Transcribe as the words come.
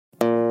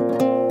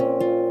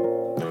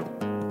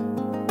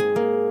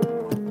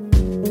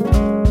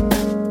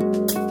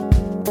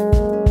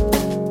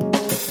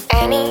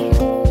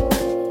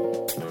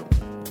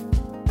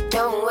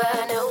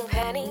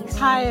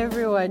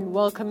everyone.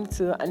 Welcome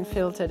to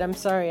Unfiltered. I'm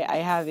sorry, I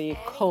have a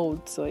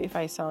cold, so if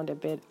I sound a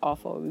bit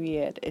off or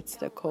weird, it's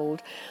the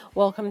cold.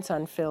 Welcome to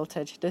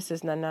Unfiltered. This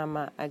is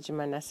Nanama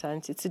Agyemang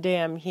Asante.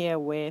 Today I'm here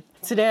with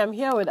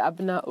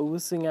Abna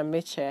Owusunya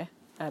Meche,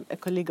 a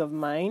colleague of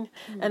mine,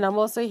 and I'm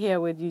also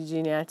here with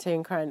Eugenia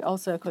Tenkran,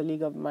 also a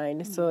colleague of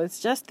mine. So it's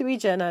just three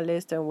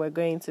journalists, and we're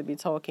going to be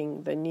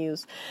talking the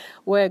news.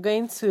 We're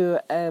going to,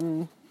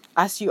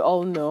 as you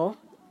all know,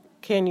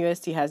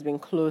 KNUST has been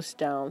closed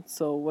down,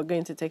 so we're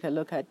going to take a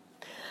look at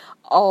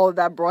all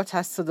that brought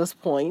us to this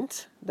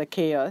point, the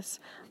chaos,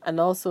 and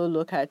also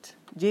look at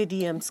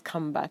JDM's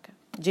comeback.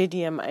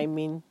 JDM, I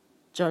mean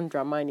John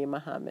Dramani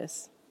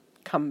Mahama's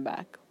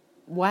comeback.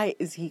 Why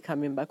is he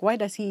coming back? Why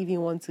does he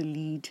even want to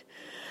lead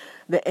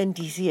the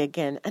NDC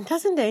again? And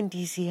doesn't the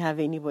NDC have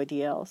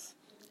anybody else?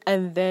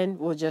 And then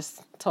we'll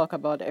just talk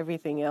about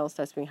everything else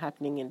that's been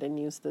happening in the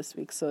news this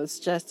week. So it's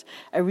just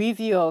a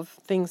review of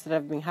things that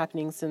have been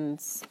happening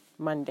since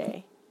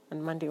Monday.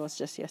 And Monday was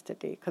just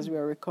yesterday because we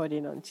were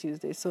recording on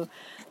Tuesday. So,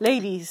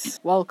 ladies,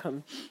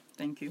 welcome.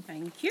 Thank you.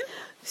 Thank you.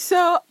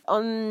 So,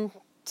 on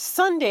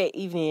Sunday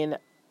evening,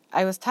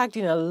 I was tagged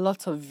in a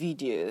lot of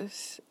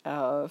videos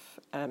of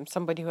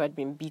somebody who had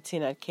been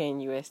beaten at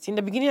KNUST. In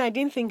the beginning, I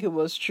didn't think it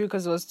was true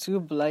because it was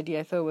too bloody.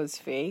 I thought it was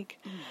fake.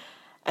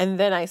 And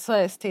then I saw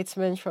a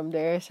statement from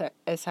the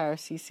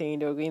SRC saying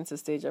they were going to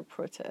stage a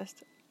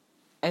protest.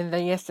 And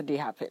then yesterday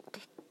happened.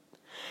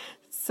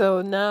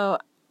 So now,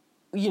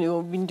 we've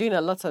been doing a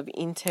lot of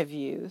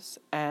interviews,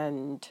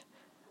 and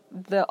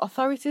the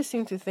authorities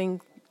seem to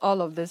think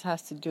all of this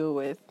has to do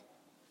with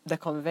the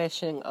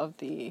conversion of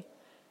the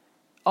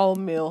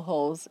all-male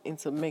halls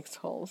into mixed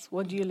halls.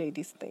 What do you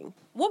ladies think?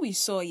 What we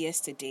saw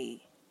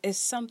yesterday is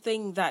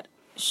something that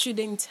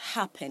shouldn't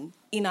happen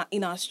in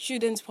our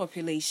student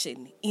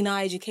population, in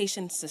our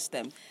education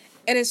system.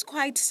 It is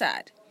quite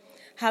sad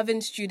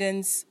having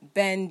students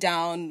burn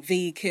down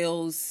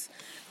vehicles.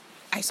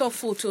 I saw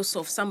photos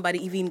of somebody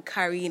even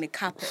carrying a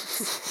carpet.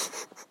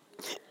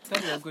 So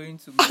we are going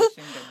to mention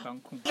the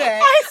Banku.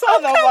 I saw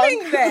that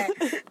one. There.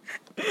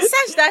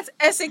 Such that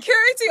a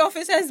security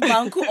officer's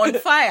Banku on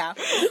fire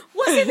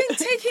was even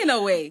taken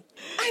away.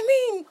 I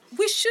mean,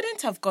 we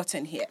shouldn't have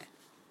gotten here.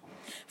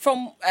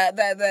 From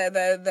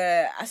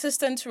the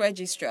assistant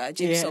registrar,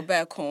 James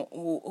Oberko,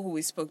 who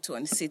we spoke to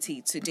on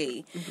City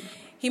today,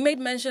 he made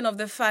mention of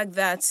the fact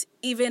that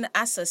even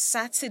as a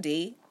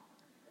Saturday,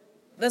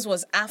 this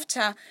was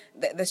after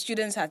the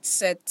students had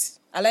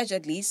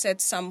allegedly set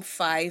some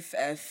 5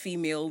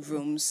 female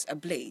rooms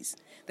ablaze.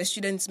 The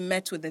students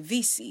met with the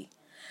VC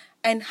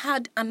and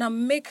had an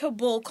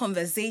amicable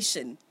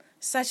conversation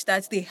such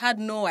that they had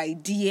no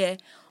idea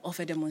of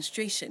a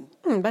demonstration.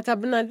 But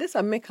Abuna, this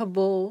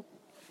amicable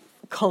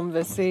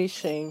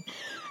conversation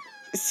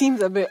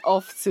seems a bit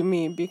off to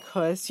me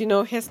because,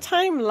 his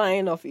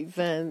timeline of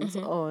events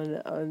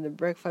on the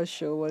breakfast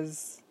show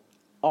was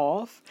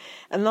off.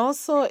 And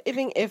also,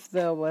 even if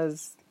there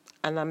was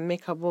an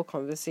amicable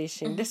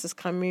conversation, this is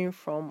coming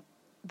from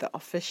the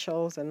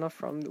officials and not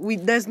from...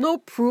 There's no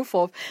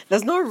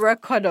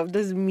record of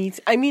this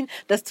meeting. I mean,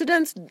 the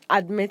students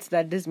admit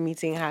that this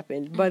meeting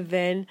happened, but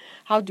then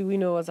how do we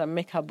know it was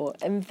amicable?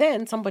 And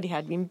then somebody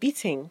had been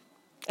beating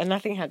and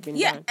nothing had been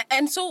done. Yeah,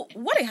 and so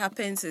what it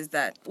happens is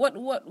that, what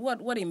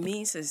it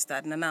means is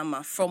that,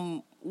 Nanama,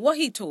 from what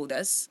he told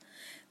us,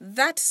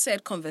 that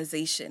said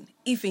conversation,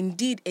 if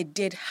indeed it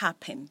did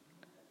happen,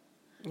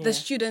 the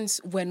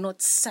students were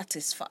not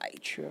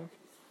satisfied. True.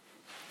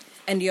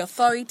 And the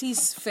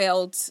authorities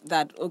felt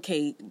that,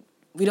 okay,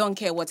 we don't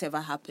care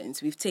whatever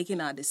happens. We've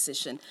taken our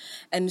decision.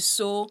 And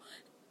so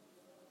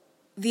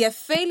their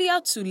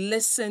failure to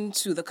listen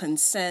to the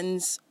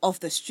concerns of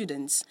the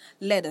students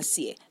led us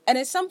here. And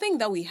it's something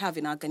that we have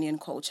in our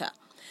Ghanaian culture.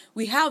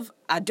 We have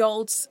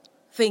adults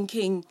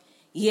thinking,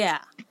 yeah,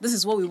 this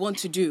is what we want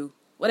to do.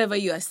 Whatever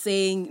you are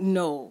saying,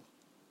 no.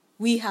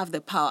 We have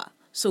the power,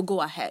 so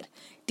go ahead.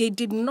 They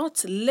did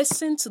not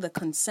listen to the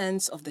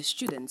concerns of the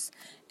students,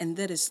 and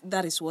that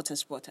is what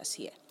has brought us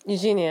here.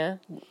 Eugenia?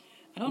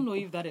 I don't know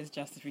if that is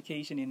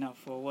justification enough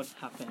for what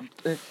happened.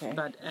 Okay.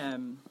 But,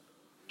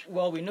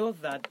 we know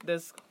that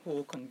this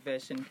whole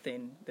conversion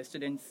thing, the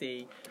students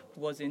say,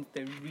 wasn't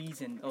the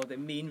reason or the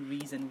main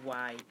reason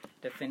why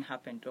the thing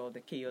happened or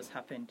the chaos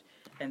happened,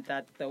 and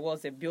that there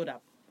was a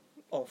build-up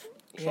of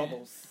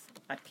troubles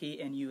at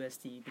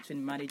KNUST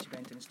between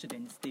management and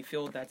students. They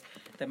feel that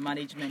the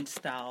management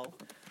style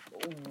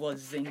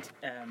wasn't...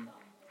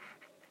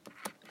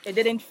 it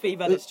didn't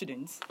favor the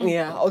students.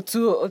 Yeah, or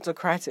too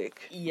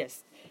autocratic.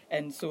 Yes.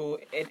 And so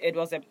it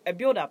was a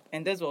build-up,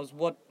 and this was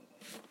what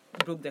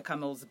broke the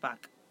camel's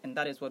back, and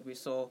that is what we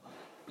saw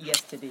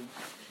yesterday.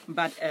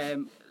 But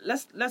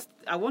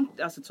I want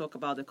us to talk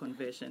about the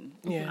conversion.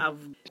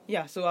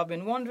 So I've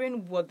been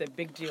wondering what the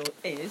big deal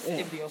is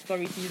if the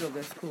authorities of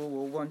the school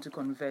will want to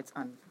convert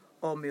an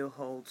all-male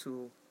hall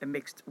to a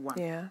mixed one.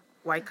 Yeah.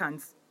 Why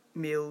can't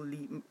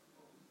men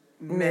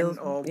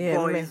or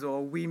boys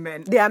or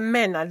women... They are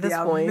men at this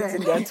point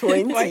in their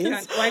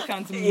 20s. Why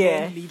can't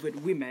men live with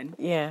women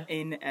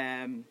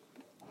in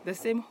the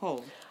same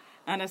hall?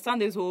 I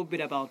understand this whole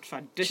bit about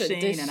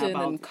tradition and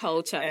about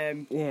culture,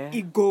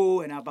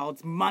 ego and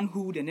about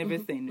manhood and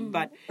everything.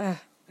 But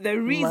the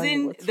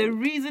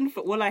reason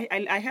for, well,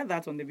 I heard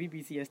that on the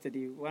BBC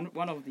yesterday.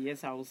 One of the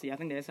SRC, I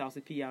think the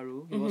SRC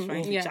PRO, he was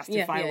trying to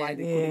justify why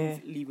they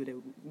couldn't live with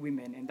the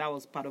women, and that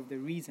was part of the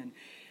reason.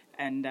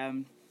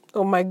 And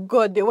oh my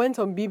God, they went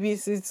on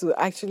BBC to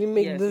actually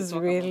make this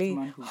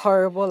really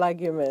horrible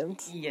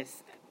argument.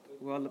 Yes.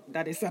 Well,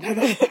 that is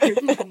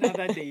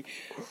another day.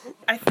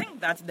 I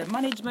think that the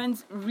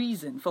management's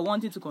reason for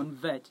wanting to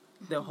convert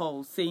the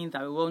hall, saying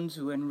that we want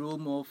to enroll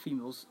more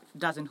females,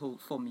 doesn't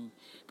hold for me.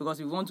 Because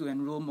if you want to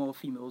enroll more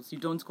females, you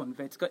don't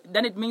convert.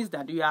 Then it means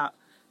that you are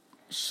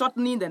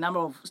shortening the number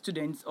of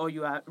students, or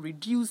you are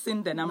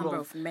reducing the number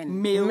of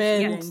male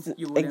students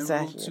you will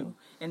enroll to.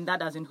 And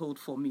that doesn't hold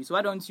for me. So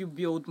why don't you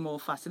build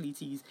more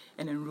facilities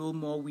and enroll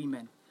more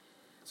women?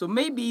 So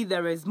maybe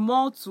there is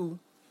more to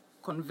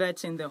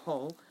converting the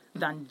hall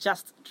than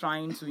just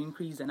trying to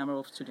increase the number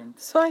of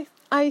students. So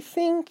I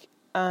think,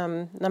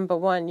 number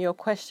one, your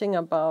question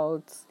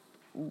about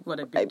what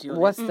a big deal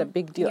what's the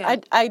big deal.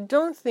 I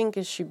don't think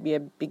it should be a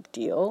big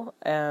deal.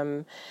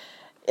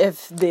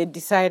 If they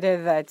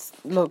decided that,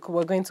 look,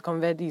 we're going to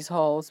convert these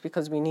halls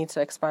because we need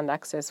to expand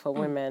access for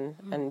women,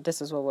 and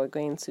this is what we're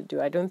going to do,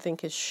 I don't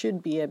think it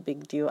should be a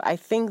big deal. I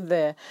think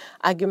the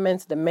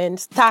argument the men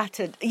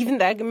started, even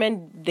the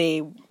argument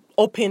they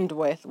opened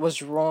with,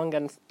 was wrong,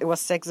 and it was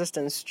sexist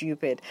and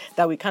stupid,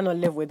 that we cannot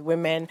live with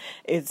women,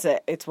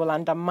 it will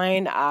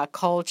undermine our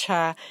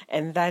culture,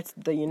 and that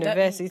the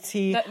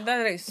university...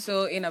 That is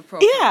so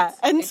inappropriate. Yeah,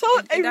 and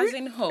it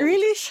doesn't hold.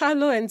 Really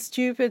shallow and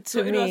stupid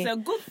to me. It was a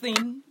good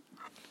thing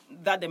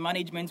that the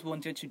management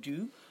wanted to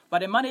do, but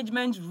the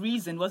management's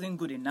reason wasn't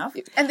good enough.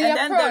 And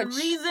then the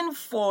reason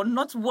for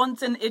not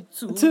wanting it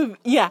to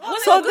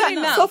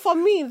so for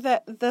me,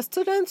 the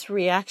students'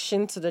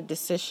 reaction to the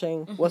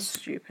decision was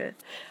stupid.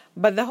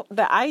 But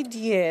the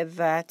idea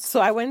that... So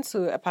I went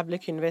to a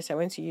public university, I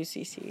went to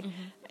UCC.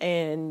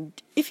 And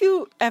if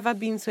you ever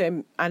been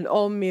to an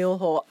all-male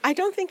hall, I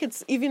don't think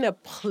it's even a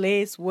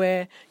place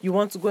where you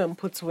want to go and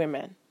put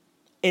women.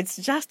 It's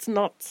just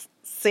not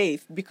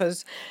safe,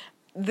 because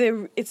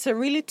it's a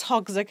really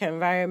toxic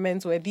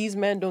environment where these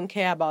men don't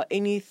care about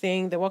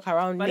anything. They walk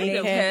around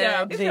naked.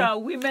 If there are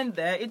women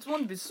there, it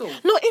won't be so.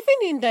 No,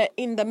 even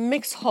in the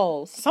mixed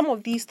halls, some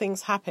of these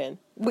things happen.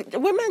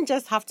 Women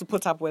just have to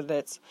put up with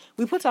it.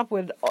 We put up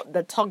with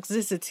the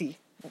toxicity.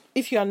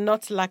 If you're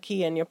not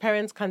lucky and your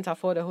parents can't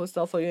afford a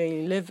hostel for you and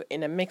you live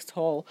in a mixed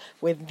hall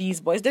with these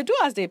boys, they do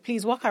as they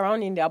please, walk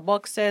around in their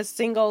boxers,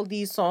 sing all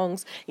these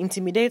songs,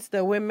 intimidate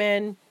the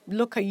women,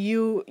 look at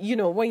you,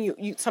 when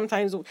you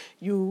sometimes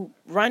you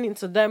run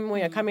into them when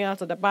you're coming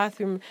out of the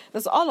bathroom.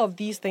 There's all of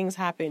these things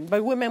happen,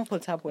 but women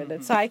put up with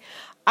it. So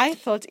I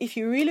thought if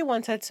you really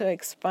wanted to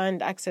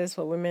expand access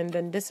for women,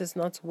 then this is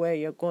not where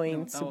you're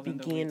going to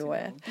begin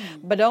with.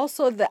 But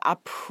also the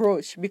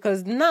approach,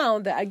 because now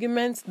the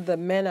argument the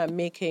men are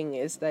making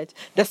is that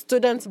the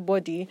student's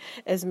body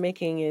is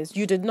making is,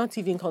 you did not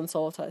even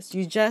consult us.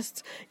 You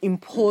just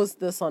imposed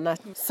this on us.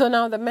 So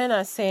now the men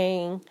are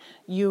saying,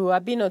 you are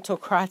being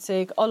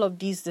autocratic, all of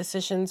these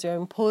decisions you're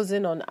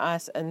imposing on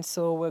us, and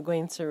so we're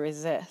going to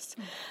resist.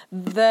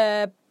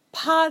 The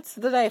part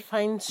that I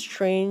find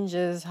strange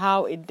is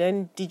how it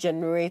then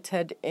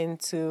degenerated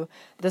into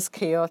this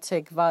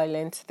chaotic,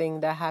 violent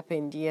thing that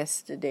happened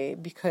yesterday,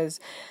 because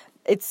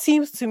it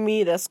seems to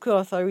me the school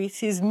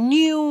authorities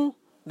knew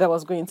there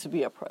was going to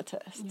be a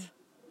protest. Yeah.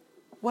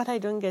 What I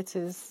don't get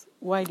is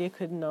why they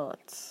could not.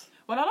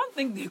 Well, I don't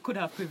think they could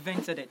have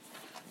prevented it,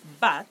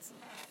 but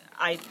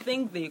I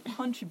think they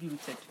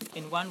contributed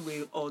in one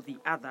way or the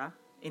other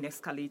in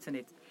escalating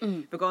it.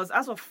 Because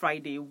as of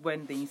Friday,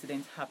 when the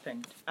incident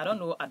happened, I don't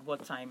know at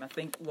what time, I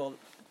think,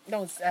 that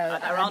was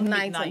around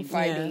night midnight on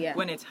Friday,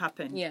 when it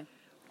happened. Yeah.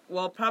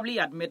 Well, probably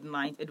at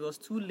midnight, it was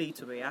too late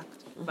to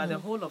react. But the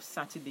whole of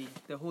Saturday,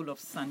 the whole of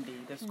Sunday,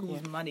 the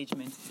school's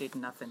management did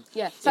nothing.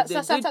 Yeah,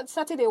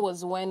 Saturday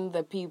was when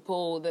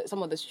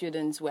some of the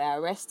students were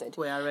arrested.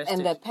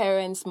 And the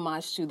parents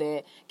marched to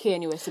the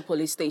KNUST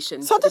police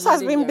station. So this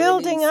has been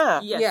building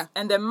up. Yes, yeah.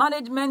 And the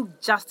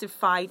management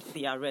justified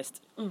the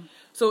arrest.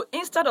 So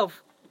instead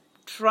of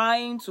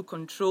trying to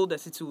control the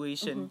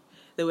situation,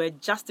 they were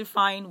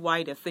justifying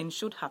why the thing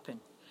should happen.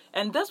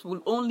 And this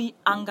will only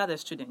anger the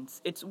students.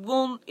 It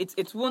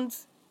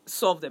won't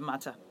solve the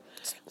matter.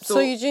 So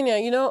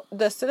Eugenia,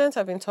 the students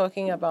have been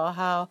talking about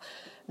how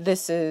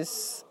this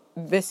is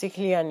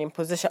basically an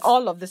imposition.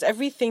 All of this,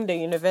 everything the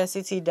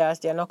university does,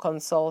 they're not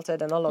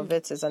consulted, and all of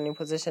it is an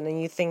imposition,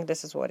 and you think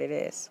this is what it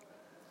is.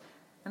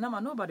 And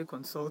nobody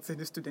consults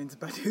any students,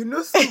 but some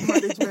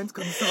management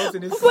consults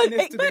any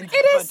student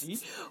body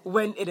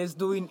when it is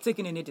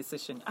taking any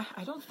decision.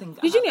 I don't think...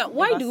 Eugenia,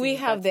 why do we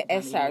have the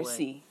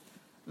SRC?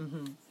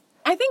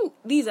 I think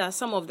these are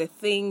some of the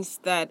things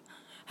that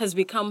has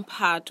become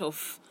part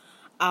of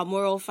our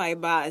moral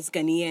fiber as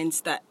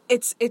Ghanaians, that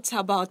it's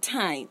about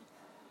time.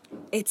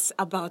 It's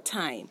about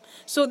time.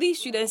 So these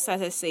students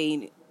started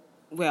saying,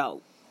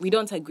 well, we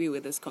don't agree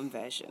with this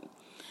conversion.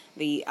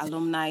 the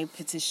alumni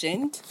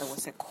petitioned. There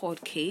was a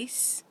court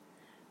case,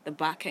 the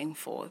back and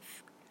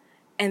forth,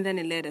 and then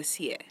it led us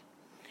here.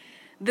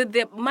 Did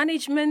the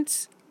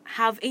management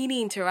have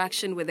any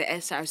interaction with the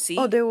SRC?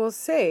 Oh, they will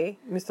say,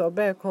 Mr.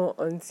 Obeko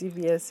on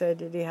CBS said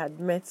that they had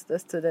met the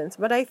students,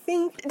 but I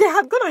think they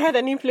had gone ahead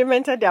and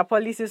implemented their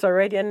policies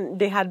already, and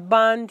they had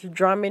banned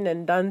drumming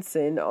and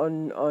dancing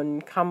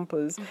on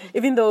campus,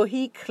 even though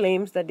he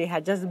claims that they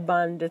had just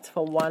banned it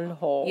for one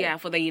hall. Yeah,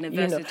 for the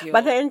university hall.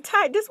 But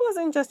this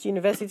wasn't just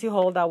university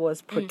hall that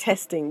was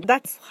protesting.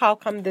 That's how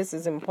come this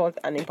is an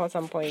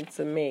important point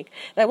to make.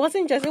 That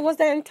wasn't just, it was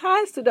the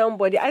entire student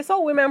body. I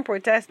saw women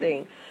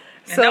protesting.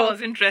 And So that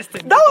was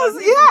interesting. That was,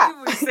 yeah. You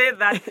would say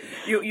that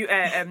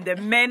the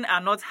men are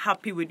not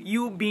happy with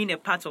you being a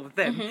part of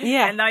them.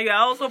 Yeah. And now you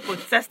are also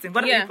protesting.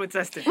 What are you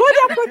protesting? Well,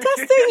 they're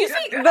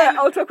protesting the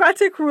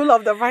autocratic rule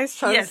of the vice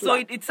chancellor. Yes, so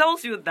it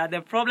tells you that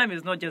the problem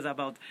is not just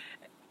about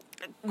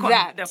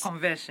the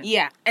conversion.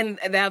 Yeah, and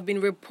there have been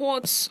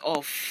reports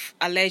of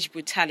alleged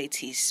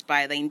brutalities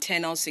by the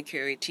internal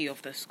security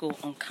of the school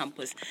on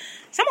campus.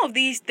 Some of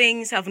these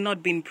things have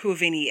not been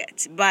proven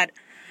yet, but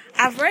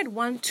I've read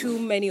one too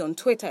many on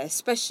Twitter,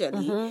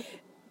 especially,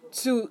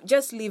 to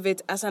just leave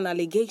it as an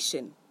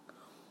allegation.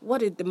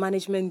 What did the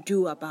management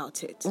do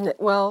about it?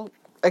 Well,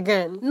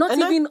 again, Not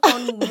even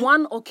on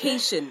one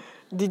occasion.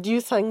 Did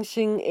you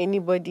sanction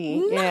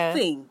anybody?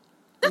 Nothing.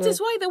 That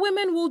is why the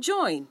women will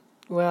join.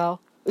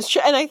 Well, it's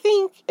true. And I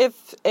think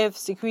if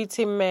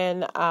security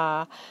men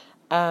are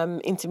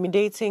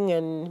intimidating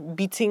and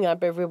beating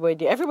up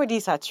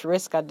everybody's at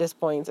risk at this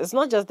point. It's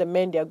not just the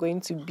men they are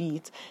going to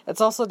beat. It's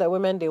also the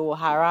women they will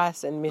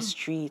harass and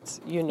mistreat,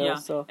 Yeah.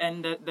 So.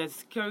 And the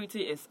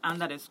security is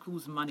under the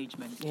school's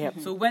management.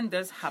 Yep. So when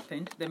this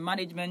happened, the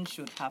management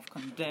should have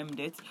condemned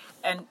it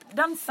and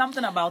done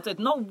something about it,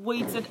 not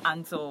wait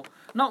until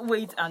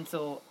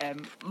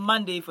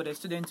Monday for the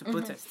students to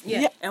protest.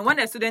 Yeah. And when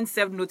the students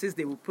serve notice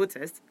they will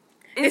protest,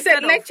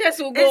 Instead lectures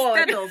will go on.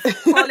 Instead of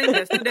calling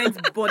the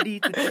students' body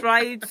to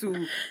try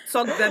to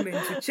talk them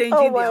into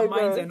changing their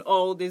minds and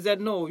all, they said,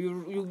 no,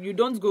 you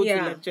don't go to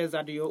lectures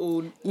at your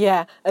own.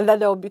 Yeah, and then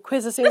there will be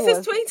quizzes. This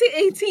is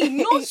 2018.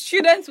 No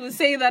students will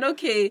say that,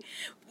 okay,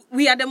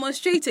 we are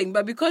demonstrating,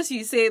 but because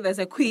you say there's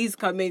a quiz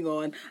coming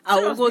on, I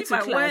will go to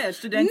class. We're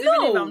students,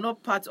 even if I'm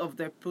not part of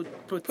the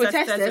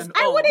protesters and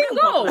I all, wouldn't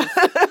go.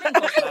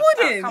 I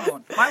wouldn't. Come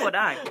on, why would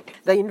I?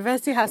 The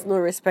university has no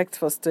respect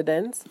for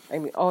students. I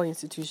mean, all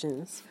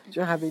institutions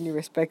don't have any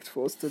respect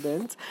for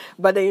students,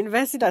 but the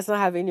university does not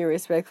have any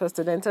respect for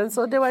students, and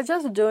so they were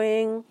just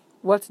doing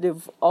what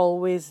they've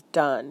always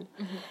done.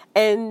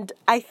 And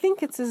I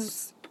think they're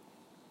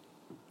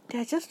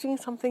just doing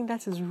something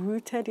that is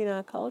rooted in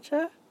our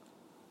culture.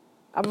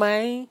 Am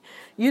I,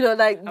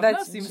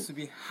 that seems to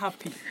be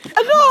happy.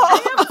 No,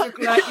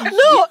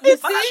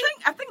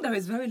 I think there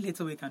is very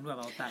little we can do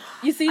about that.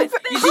 You see, I'll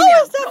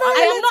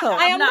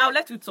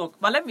let you talk,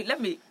 but let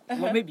me.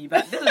 Well, maybe,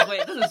 but this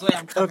is where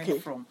I'm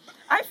coming from.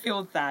 I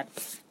feel that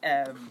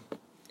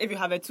if you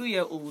have a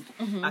 2-year-old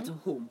at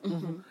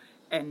home,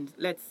 and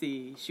let's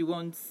say she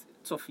wants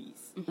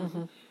toffees.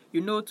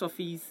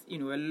 Toffees,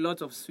 a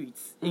lot of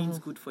sweets ain't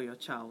good for your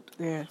child.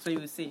 Yeah. So you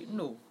will say,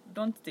 no,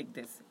 don't take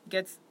this.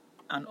 Get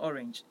an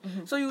orange.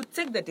 So you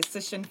take the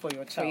decision for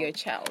your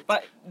child.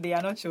 But they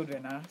are not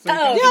children, huh? So they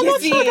are not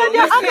children. They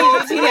are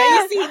adult men.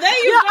 You see,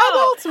 there you go.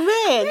 Adult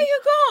men. There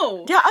you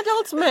go. They are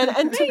adult men.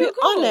 And to be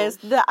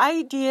honest, the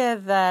idea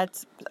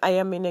that I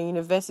am in a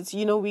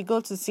university, we go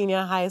to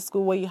senior high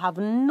school where you have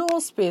no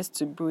space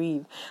to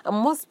breathe. And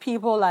most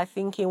people are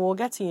thinking, we'll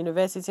get to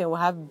university and we'll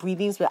have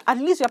breathing space. At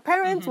least your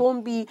parents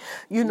won't be,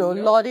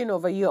 lording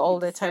over you all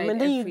the time. And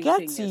then you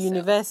get to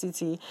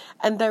university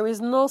and there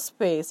is no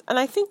space. And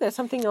I think there's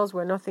something else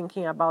we're not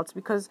thinking about,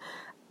 because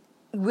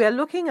we're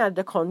looking at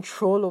the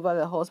control over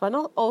the host, but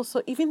not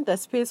also even the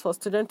space for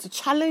students to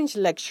challenge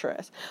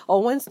lecturers.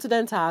 Or when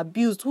students are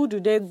abused, who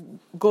do they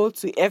go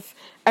to if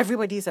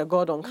everybody's a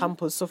god on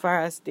campus so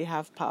far as they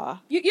have power?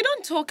 You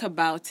don't talk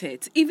about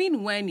it.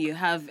 Even when you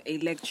have a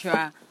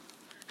lecturer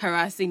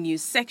harassing you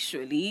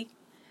sexually,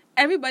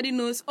 everybody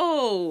knows,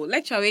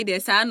 lecturer,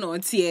 there's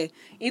not here.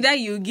 Either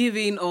you give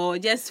in or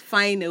just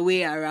find a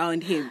way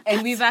around him.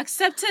 And we've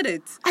accepted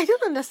it. I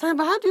don't understand,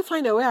 but how do you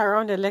find a way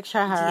around a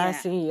lecturer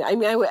harassing you? I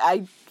mean,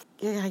 I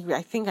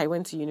think I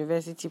went to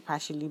university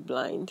partially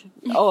blind.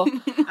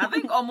 I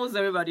think almost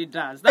everybody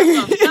does. That's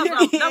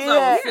what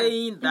I was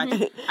saying,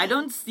 that I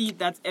don't see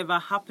that ever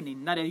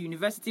happening. That a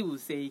university will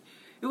say,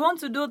 we want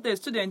to do this,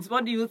 students,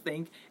 what do you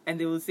think? And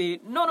they will say,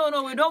 no,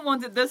 we don't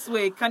want it this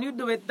way. Can you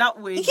do it that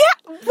way? Yeah,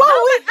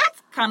 that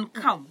can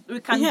come.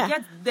 We can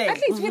get there.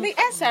 At least with the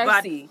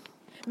SRC.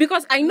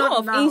 Because I know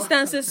of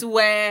instances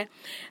where,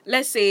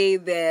 let's say,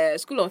 the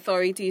school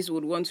authorities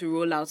would want to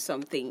roll out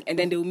something, and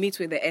then they will meet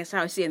with the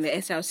SRC, and the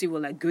SRC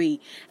will agree,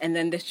 and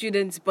then the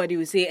students' body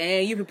will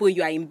say, you people,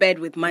 you are in bed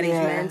with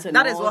management. And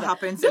that is what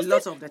happens a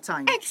lot of the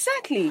time.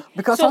 Exactly.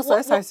 Because also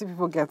SRC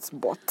people get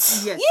bought.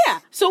 Yes.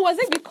 Yeah. So was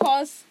it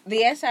because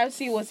the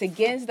SRC was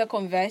against the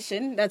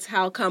conversion? That's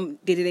how come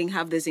they didn't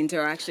have this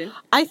interaction?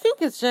 I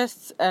think it's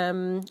just...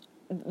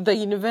 the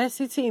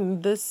university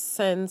in this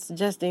sense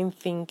just didn't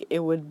think it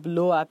would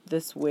blow up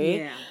this way.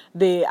 Yeah.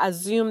 They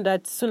assumed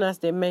that as soon as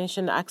they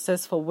mentioned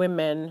access for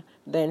women,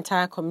 the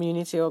entire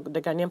community or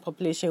the Ghanaian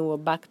population will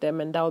back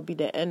them, and that will be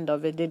the end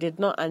of it. They did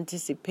not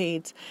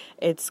anticipate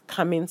it's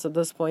coming to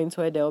this point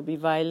where there will be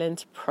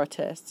violent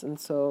protests. And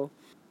so,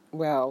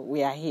 well,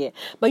 we are here.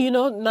 But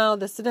now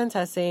the students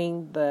are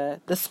saying the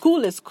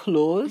school is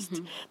closed.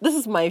 Mm-hmm. This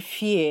is my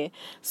fear.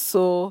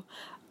 So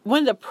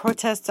when the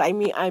protests,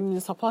 I'm in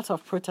support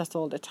of protest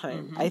all the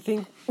time.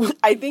 Mm-hmm.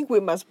 I think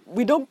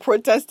we don't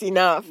protest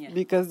enough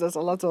because there's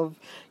a lot of,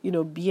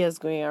 BS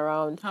going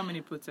around. How many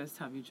protests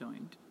have you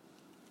joined?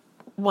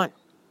 One.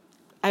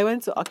 I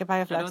went to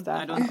Occupy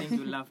Flagstaff. I don't think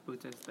you love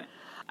protests then.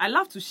 I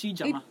love to see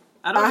Jama.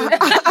 I don't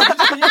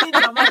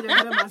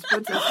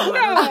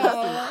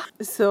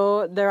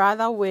So there are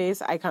other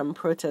ways I can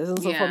protest.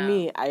 And so for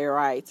me, I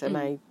write and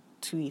I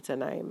tweet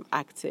and I'm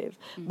active.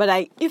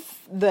 But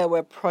if there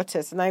were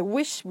protests, and I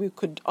wish we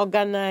could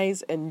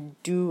organize and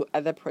do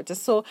other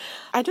protests. So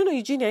I don't know,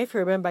 Eugenia, if you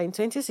remember, in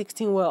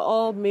 2016, we were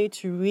all made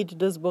to read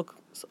this book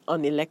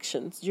on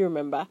elections. Do you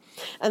remember?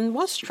 And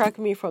what struck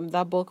me from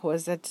that book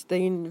was that the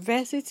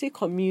university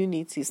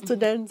community,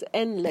 students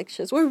and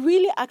lecturers, were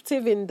really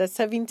active in the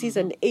 70s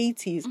and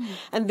 80s,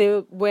 and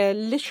they were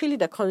literally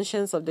the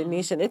conscience of the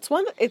nation. It's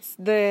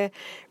the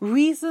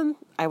reason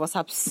I was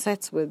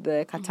upset with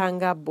the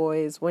Katanga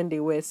boys when they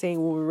were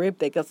saying we'll rape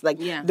the girls.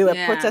 They were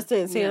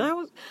protesting and saying, I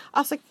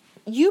was like,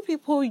 you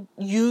people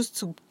used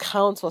to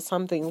count for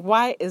something.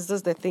 Why is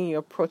this the thing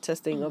you're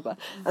protesting over?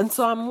 And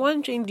so I'm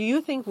wondering, do you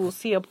think we'll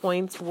see a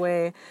point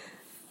where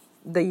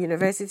the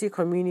university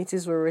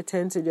communities will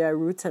return to their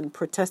roots and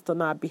protest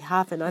on our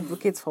behalf and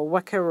advocate for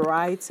worker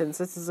rights and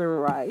citizen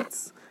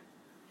rights?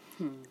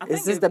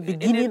 Is this the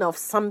beginning of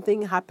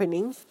something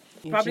happening?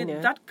 Probably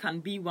that can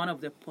be one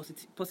of the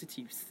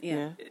positives.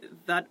 Yeah.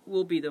 That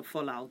will be the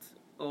fallout,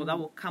 or that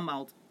will come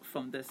out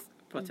from this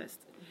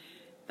protest.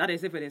 That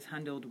is if it is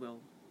handled well.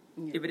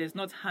 Yeah. If it is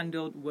not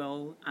handled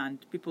well and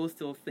people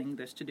still think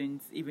the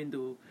students, even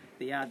though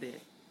they are the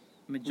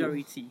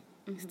majority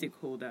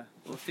stakeholder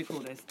or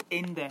stakeholders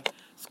in the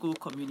school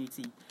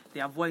community,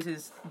 their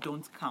voices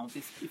don't count.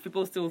 If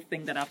people still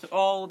think that after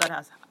all that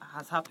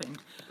has happened,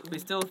 we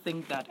still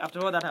think that after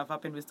all that have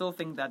happened, we still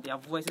think that their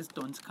voices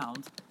don't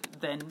count,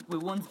 then we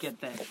won't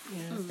get there.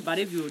 Yeah. But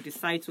if you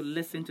decide to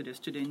listen to the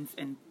students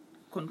and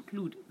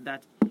conclude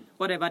that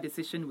whatever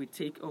decision we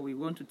take or we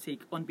want to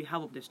take on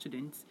behalf of the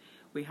students,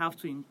 we have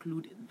to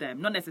include them,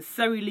 not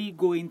necessarily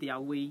going their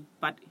way,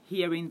 but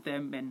hearing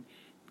them and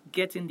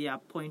getting their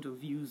point of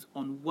views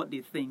on what they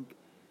think,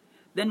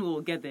 then we'll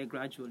get there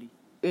gradually.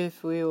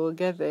 If we will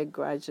get there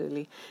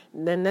gradually,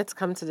 then let's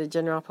come to the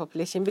general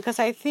population, because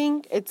I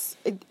think it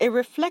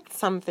reflects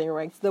something,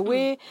 right? The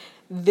way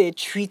they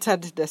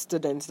treated the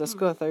students, the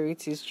school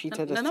authorities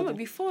treated the students.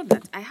 Before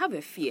that, I have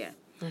a fear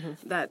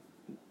that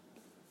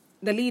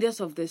the leaders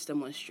of this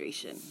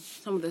demonstration,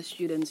 some of the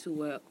students who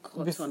were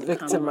caught on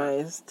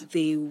victimized, camera,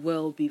 they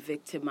will be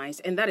victimized.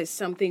 And that is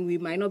something we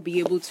might not be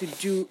able to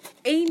do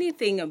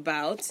anything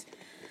about,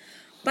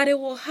 but it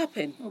will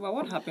happen. Oh, but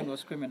what happened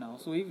was criminal,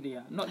 so if they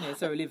are not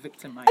necessarily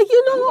victimized...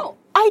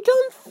 I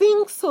don't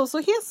think so.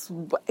 So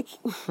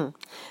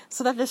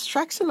so the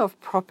destruction of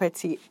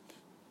property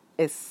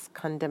is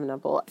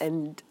condemnable,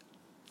 and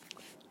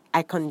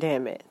I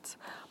condemn it.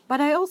 But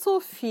I also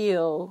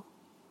feel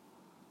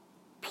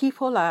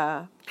people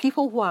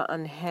who are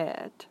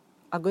unheard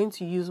are going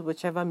to use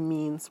whichever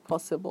means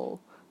possible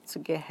to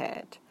get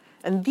heard.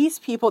 And these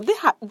people,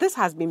 this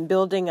has been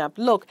building up.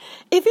 Look,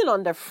 even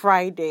on the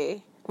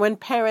Friday, when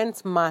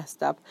parents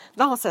masked up,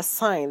 that was a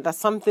sign that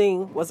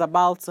something was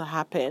about to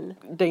happen.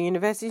 The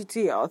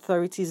university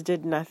authorities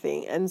did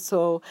nothing. And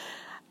so,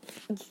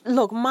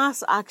 look,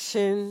 mass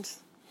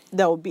actions,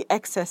 there will be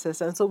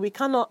excesses. And so we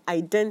cannot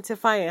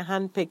identify and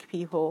handpick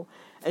people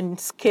and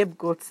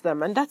scapegoat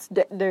them. And that's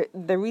the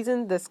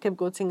reason the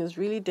scapegoating is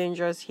really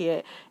dangerous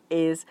here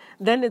is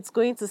then it's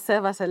going to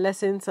serve as a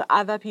lesson to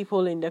other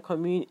people in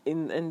the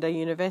in the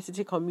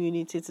university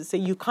community to say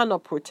you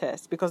cannot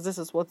protest because this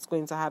is what's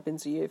going to happen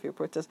to you if you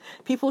protest.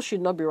 People should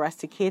not be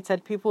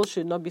rusticated. People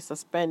should not be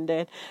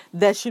suspended.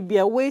 There should be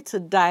a way to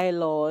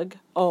dialogue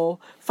or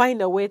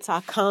find a way to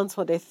account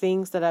for the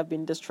things that have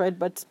been destroyed,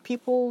 but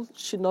people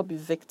should not be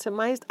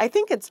victimized. I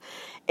think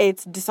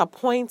it's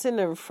disappointing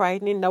and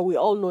frightening that we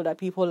all know that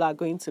people are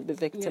going to be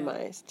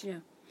victimized. Yeah.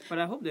 But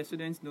I hope the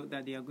students know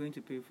that they are going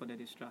to pay for the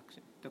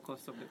distraction, the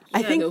cost of the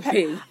distraction. I think they'll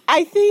pay.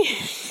 I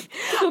think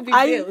it'll be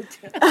built.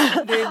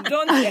 They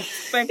don't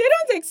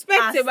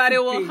expect it, but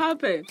it will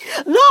happen.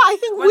 No, I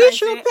think we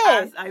should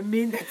pay. I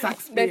mean the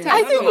taxpayers.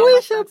 I think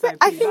we should pay.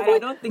 I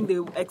don't think they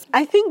will expect.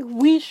 I think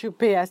we should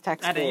pay as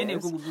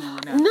taxpayers.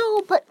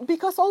 No, but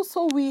because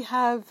also we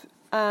have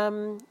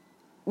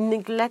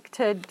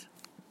neglected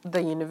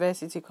the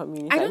university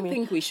community. I don't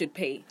think we should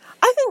pay.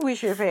 I think we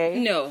should pay.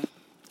 No.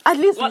 At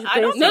least Well, we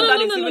I don't should think pay that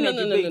some. is even a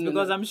debate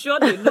because I'm sure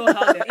they know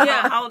how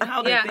the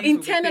how the things will be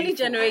internally paid for.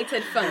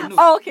 generated funds.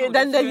 Okay, No,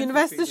 then the students will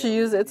university pay should them.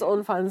 use its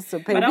own funds to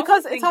pay But I also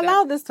because it's think that-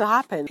 allowed this to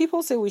happen.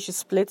 People say we should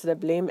split the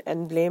blame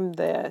and blame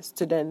the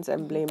students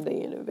and blame the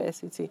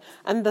university.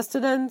 And the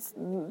students,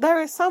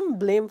 there is some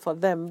blame for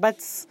them,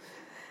 but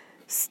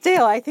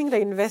still, I think the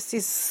university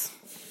is,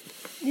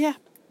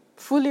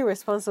 fully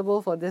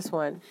responsible for this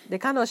one. They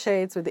cannot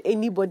share it with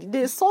anybody.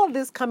 They saw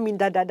this coming,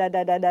 they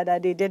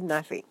did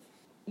nothing.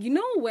 You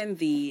know, when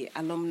the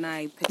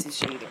alumni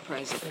petitioned the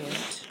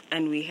president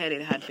and we heard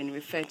it had been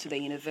referred to the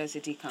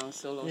university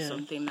council or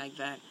something like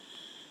that,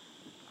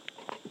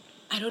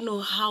 I don't know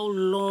how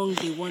long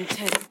they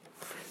wanted.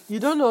 You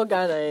don't know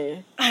Ghana,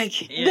 eh?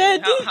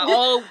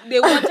 They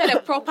wanted a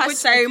proper Which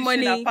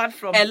ceremony, petition, apart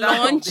from a that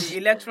launch. of the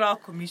electoral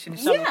commission,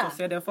 Charlotte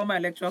said the former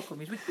electoral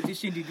commission, which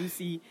petition did you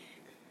see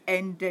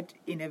ended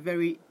in a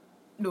very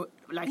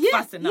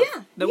fast enough?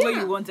 The way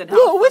you wanted.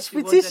 No, which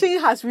petition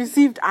has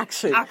received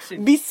action?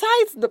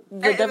 Besides the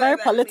very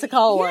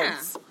political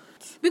ones.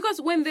 Because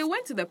when they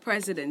went to the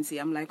presidency,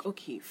 I'm like,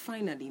 okay,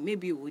 finally,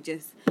 maybe we'll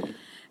just...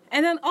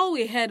 And then all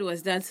we heard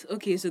was that,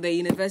 okay, so the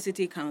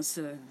university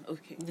council,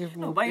 okay.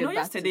 No, but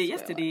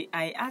yesterday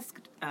I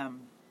asked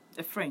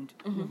a friend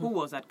who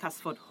was at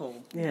Casford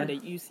Hall at the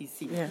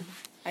UCC. Yeah.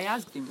 I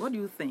asked him, what do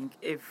you think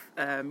if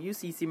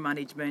UCC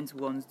management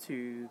wants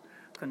to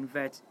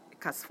convert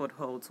Casford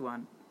Hall to a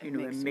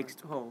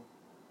mixed hall?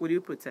 Would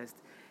you protest?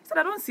 He said,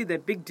 I don't see the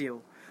big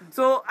deal.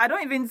 So I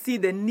don't even see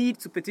the need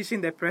to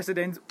petition the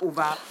president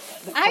over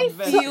the I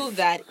conversion. feel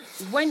that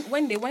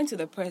when they went to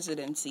the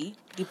presidency,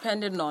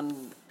 depending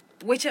on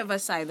whichever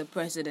side the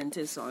president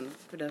is on,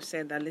 could have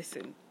said that,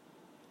 listen,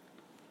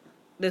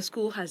 the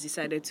school has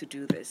decided to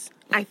do this.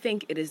 I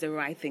think it is the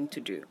right thing to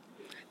do.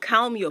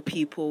 Calm your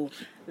people.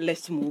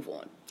 Let's move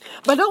on.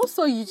 But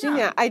also,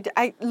 Eugenia, I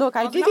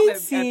didn't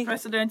see a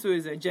president who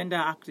is a gender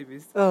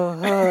activist.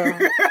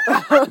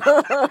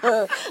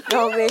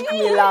 Don't make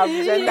me laugh.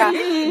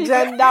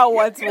 Gender,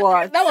 what?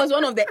 That was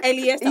one of the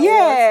earliest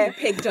awards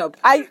we picked up.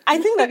 I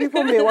think that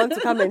people may want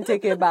to come and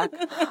take it back.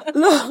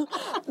 No,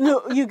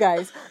 you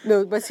guys.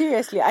 No, but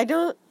seriously, I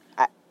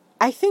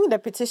think they're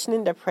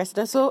petitioning the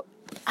president. So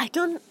I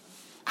don't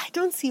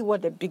see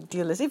what the big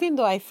deal is. Even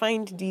though I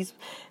find these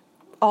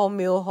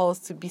all-male halls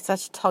to be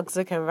such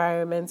toxic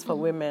environments for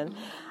women,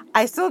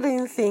 I still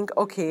didn't think,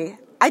 okay,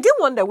 I didn't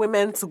want the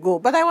women to go,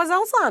 but I was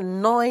also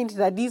annoyed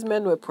that these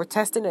men were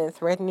protesting and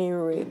threatening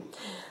rape.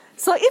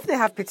 So if they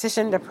have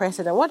petitioned the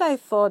president, what I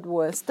thought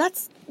was,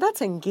 that's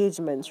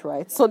engagement,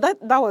 right? So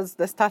that was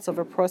the start of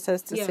a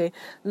process to say,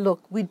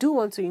 look, we do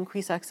want to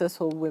increase access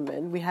for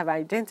women. We have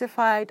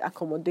identified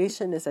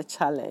accommodation is a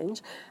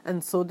challenge,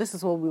 and so this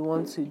is what we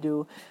want to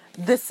do.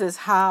 This is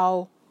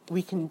how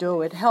we can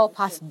do it. Help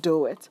us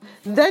do it.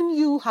 Then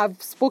you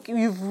have spoken,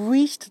 you've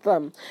reached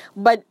them.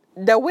 But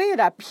the way it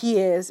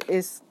appears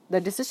is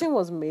the decision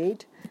was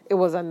made, it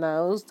was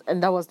announced,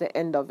 and that was the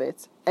end of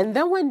it. And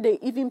then when they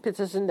even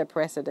petitioned the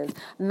president,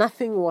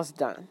 nothing was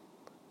done.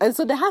 And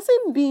so there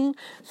hasn't been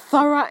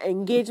thorough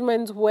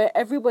engagement where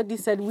everybody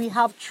said, we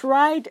have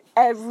tried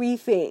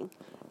everything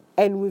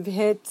and we've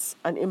hit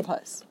an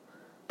impasse.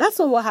 That's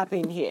not what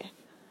happened here.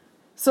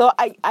 So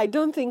I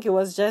don't think it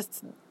was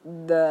just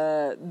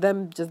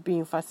them just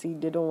being fussy.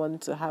 They don't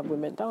want to have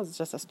women. That was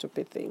just a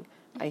stupid thing,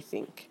 I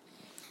think.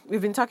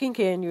 We've been talking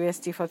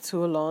KNUST for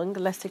too long.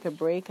 Let's take a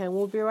break and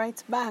we'll be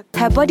right back.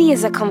 Her body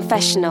is a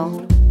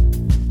confessional.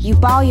 You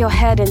bow your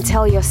head and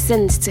tell your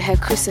sins to her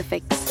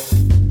crucifix,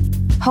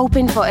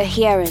 hoping for a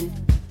hearing,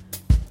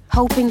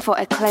 hoping for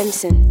a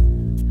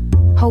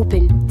cleansing,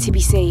 hoping to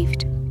be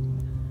saved.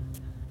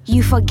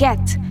 You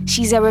forget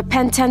she's a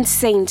repentant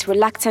saint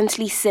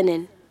reluctantly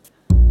sinning.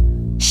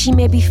 She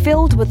may be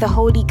filled with the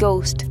Holy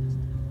Ghost,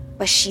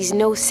 but she's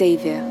no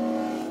savior.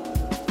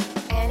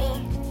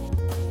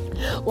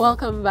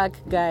 Welcome back,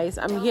 guys.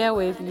 I'm here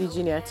with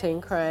Eugenia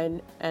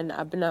Tenkran and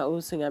Abna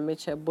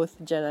Usunga-Mitchell,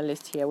 both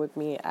journalists here with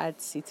me at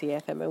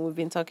CTFM. And we've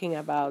been talking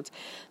about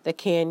the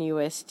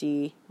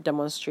KNUST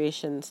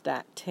demonstrations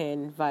that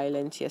turned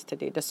violent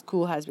yesterday. The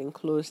school has been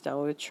closed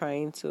down. We're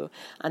trying to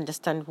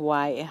understand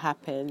why it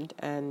happened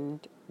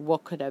and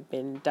what could have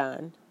been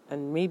done.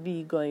 And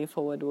maybe going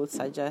forward, we'll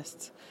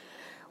suggest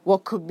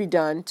what could be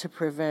done to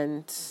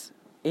prevent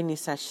any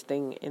such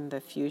thing in the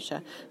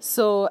future.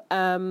 So,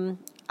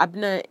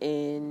 Abna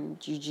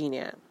and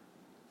Eugenia,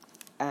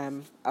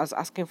 I was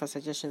asking for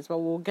suggestions, but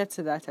we'll get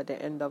to that at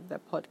the end of the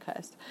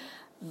podcast.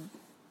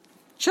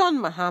 John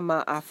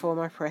Mahama, our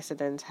former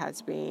president,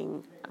 has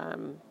been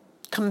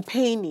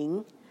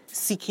campaigning,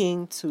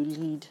 seeking to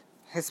lead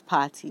his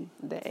party,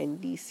 the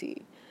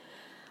NDC.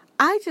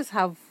 I just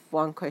have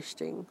one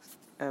question.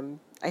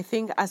 I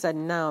think as of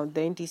now,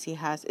 the NDC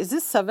has, is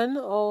this 7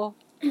 or...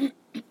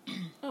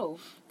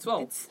 12. It's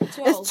 12.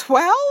 It's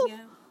 12? Yeah.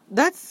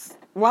 That's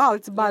Wow,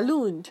 it's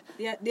ballooned.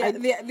 They are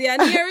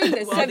nearing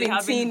the Well,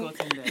 17.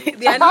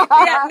 They haven't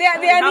gotten there.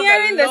 They are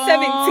nearing the way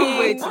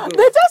 17. to go.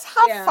 They just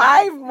have Yeah.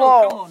 5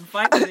 more. Come on,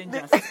 5 isn't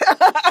just.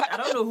 I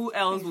don't know who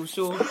else will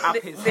show up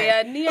his They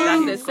head are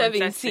nearing that the he's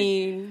contesting.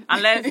 17.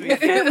 Unless we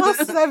It was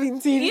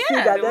 17 Yeah,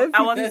 figure, then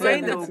I was 50,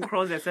 saying they will 70.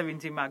 cross the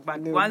 17 mark,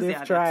 but No, once they they've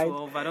are at tried.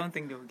 12, I don't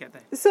think they will get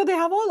there. So they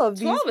have all of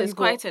these 12 is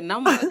people. quite a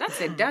number.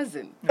 That's a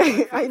dozen.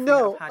 I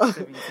know. I've had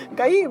 17.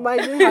 Can you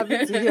imagine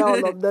having to hear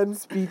all of them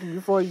speak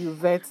before you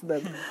vet them?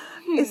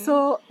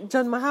 So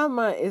John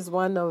Mahama is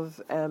one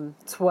of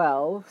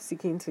 12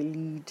 seeking to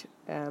lead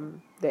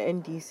the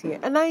NDC,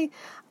 and I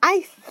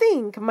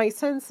think my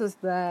sense is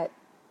that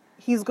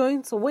he's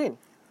going to win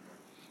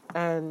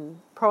and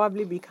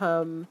probably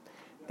become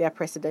their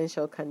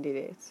presidential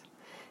candidate.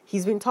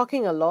 He's been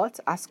talking a lot,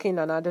 asking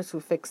another to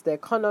fix the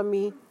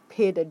economy,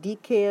 pay the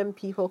DKM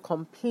people,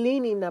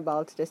 complaining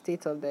about the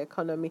state of the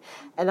economy,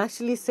 and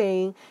actually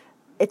saying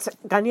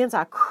Ghanaians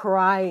are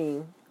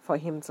crying for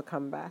him to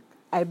come back.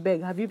 I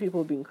beg, have you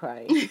people been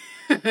crying?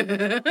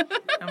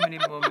 How many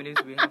more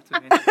minutes do we have to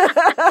end?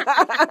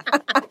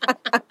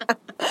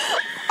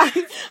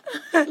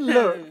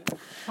 Look,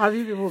 have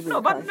you people been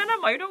No, crying? but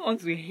Nanama, you don't want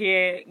to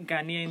hear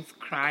Ghanaians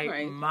cry,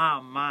 Crying.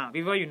 ma,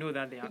 before you know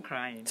that they are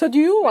crying. So do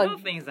you You know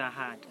want... things are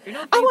hard. You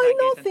know things I are know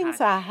getting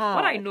things are hard.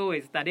 What I know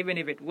is that even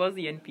if it was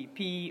the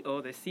NPP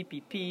or the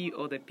CPP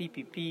or the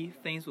PPP,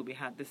 things will be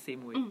hard the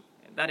same way.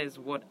 That is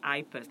what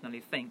I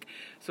personally think.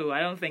 So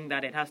I don't think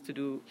that it has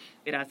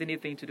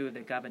anything to do with the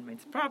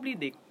government. Probably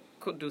they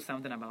could do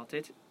something about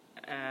it.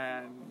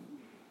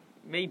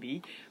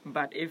 Maybe.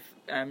 But if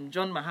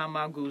John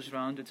Mahama goes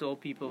around to tell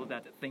people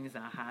that things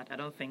are hard, I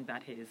don't think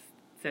that he's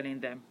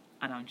telling them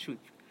an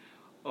untruth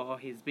or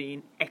he's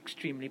being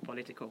extremely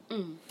political.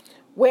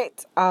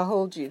 Wait, I'll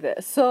hold you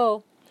there.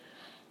 So,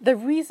 the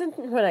reason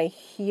when I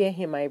hear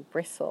him I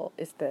bristle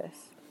is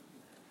this.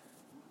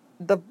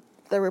 The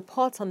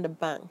report on the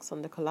banks,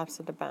 on the collapse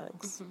of the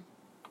banks,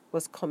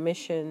 was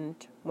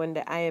commissioned when the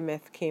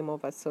IMF came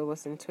over, so it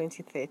was in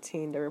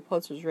 2013. The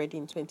report was ready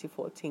in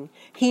 2014.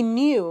 He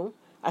knew,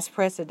 as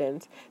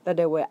president, that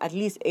there were at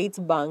least 8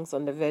 banks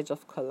on the verge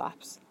of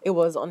collapse. It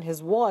was on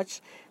his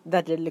watch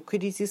that the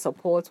liquidity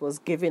support was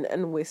given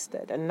and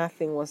wasted, and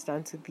nothing was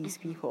done to these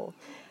people.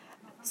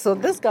 So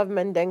this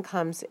government then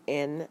comes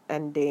in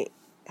and they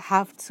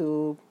have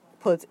to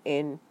put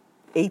in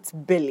 8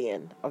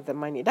 billion of the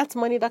money. That's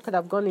money that could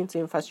have gone into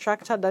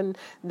infrastructure, then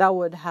that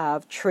would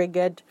have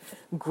triggered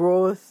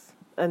growth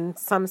and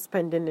some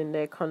spending in the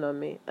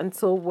economy. And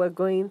so we're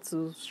going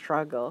to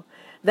struggle.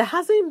 There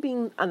hasn't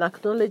been an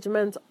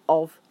acknowledgement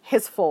of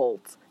his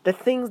fault, the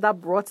things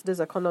that brought this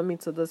economy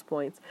to this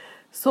point.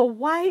 So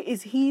why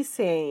is he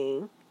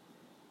saying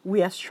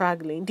we are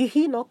struggling? Did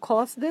he not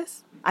cause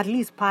this? At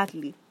least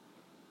partly.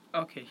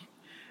 Okay.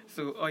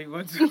 So, you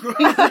want to go?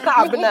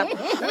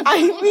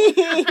 I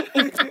mean...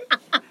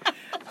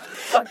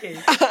 Okay.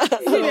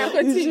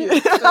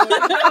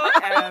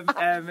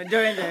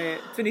 During the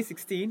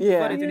 2016,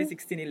 before the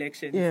 2016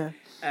 election,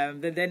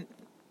 the then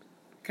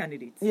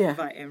candidates,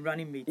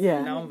 running mates,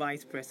 now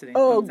vice president.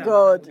 Oh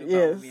God,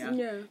 yes.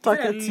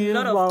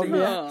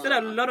 Said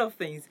a lot of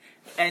things.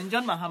 And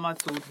John Mahama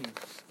told him,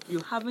 "You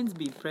haven't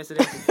been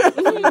president before,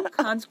 so you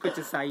can't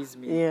criticize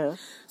me." Yeah.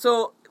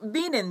 So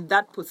being in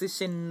that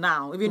position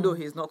now, even though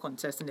he's not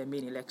contesting the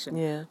main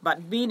election,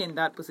 but being in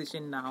that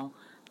position now,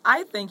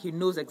 I think he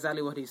knows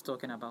exactly what he's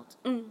talking about.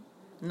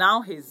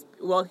 Now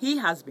he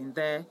has been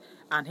there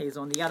and he's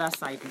on the other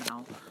side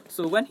now.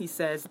 So when he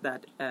says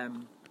that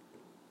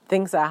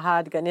things are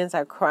hard, Ghanaians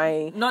are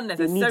crying, not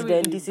necessarily,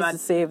 they need the NDC to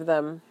save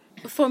them.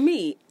 For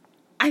me,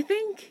 I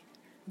think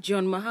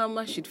John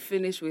Mahama should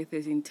finish with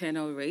his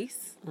internal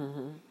race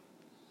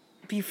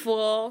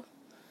before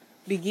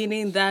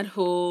beginning that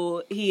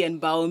whole he and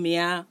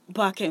Baumia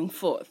back and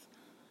forth.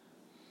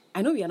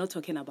 I know we are not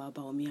talking about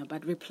Baumia,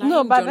 but replying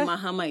John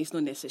Mahama is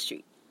not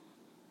necessary.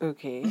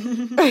 Okay.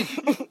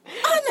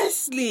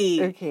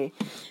 Honestly. Okay.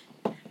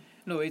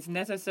 No, it's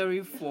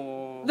necessary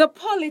for the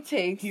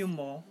politics,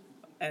 humor,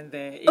 and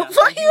the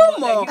for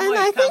humor. And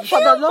I think for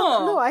the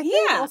I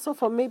think also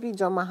for maybe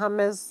John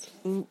Mahama's,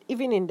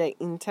 even in the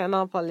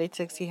internal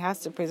politics, he has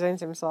to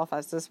present himself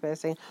as this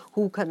person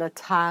who can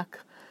attack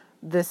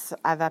this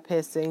other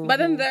person. But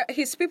then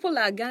his people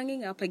are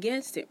ganging up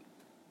against him.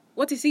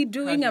 What is he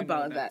doing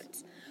about that?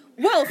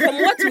 Well, from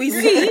what we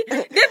see,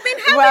 they've been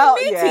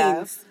having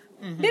meetings.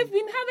 They've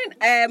been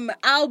having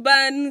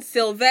Alban,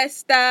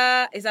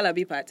 Sylvester. Is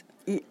Alabi part?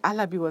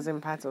 Alabi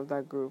wasn't part of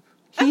that group.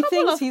 He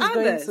thinks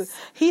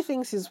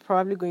he's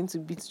probably going to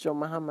beat John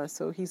Mahama,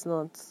 so he's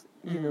not,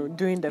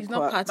 doing the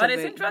part. But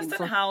it's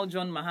interesting how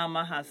John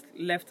Mahama has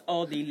left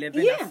all the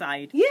 11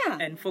 aside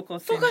and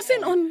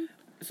focusing on.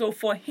 So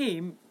for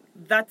him,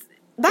 that's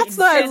not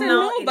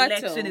election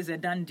battle. Is a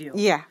done deal.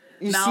 Yeah.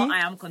 Now I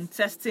am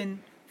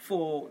contesting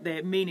for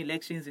the main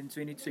elections in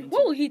 2020.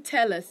 What will he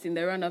tell us in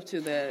the run-up to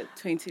the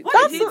 2020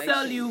 What did he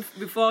tell you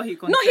before he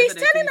contested? No, he's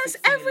telling us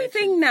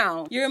everything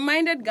now. You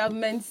reminded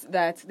governments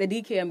that the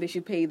DKM, they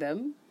should pay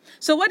them.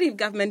 So what if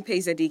government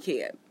pays the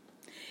DKM?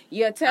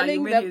 You're And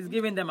telling mean them. he's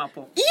giving them a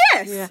pop.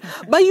 Yes. Yeah,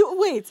 but you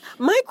wait.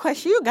 My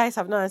question, you guys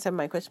have not answered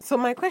my question. So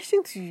my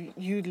question to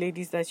you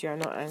ladies that you are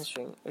not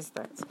answering is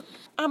that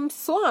I'm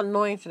so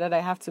annoyed that I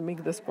have to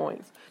make this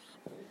point.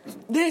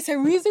 There's a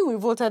reason we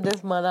voted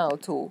this man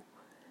out too.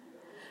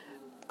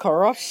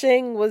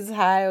 Corruption was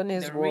high on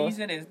his The wall.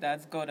 reason is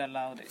that God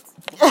allowed it.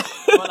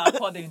 Well,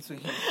 according to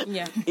him.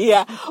 Yeah.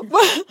 Yeah,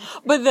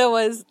 but there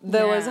was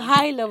Yeah.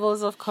 high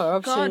levels of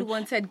corruption. God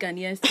wanted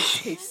Ghanaians to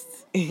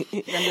taste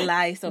the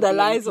lies of the the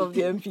lies NPP. of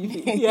the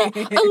MPP. Yeah,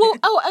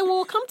 and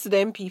we'll come to the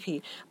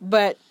MPP,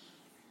 but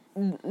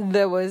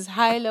there was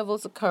high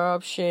levels of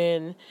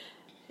corruption.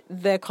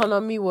 The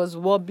economy was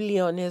wobbly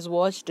on his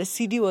watch. The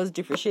cedi was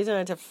depreciating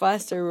at a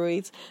faster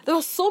rate. There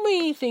were so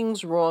many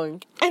things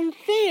wrong. And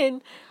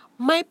then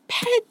my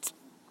pet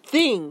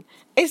thing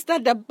is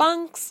that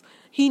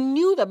he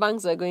knew the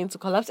banks were going to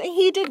collapse and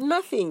he did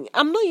nothing.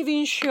 I'm not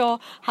even sure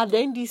had the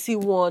NDC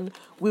won,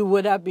 we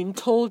would have been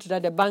told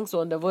that the banks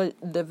were on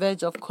the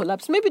verge of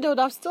collapse. Maybe they would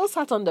have still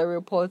sat on the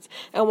reports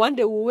and one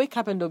day we'll wake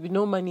up and there'll be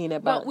no money in the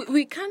bank. Well,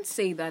 we can't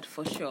say that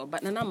for sure.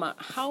 But Nanama,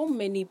 how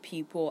many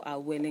people are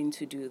willing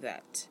to do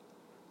that?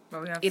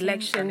 But we have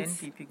Elections.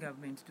 seen an NPP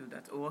government do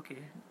that. Oh, okay.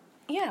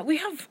 Yeah, we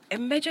have a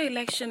major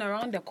election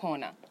around the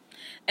corner.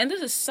 And this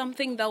is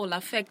something that will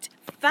affect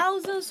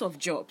thousands of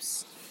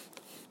jobs.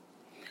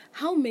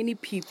 How many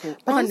people,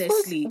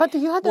 honestly,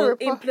 you had a will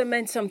report.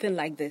 implement something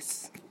like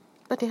this?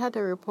 But they had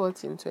a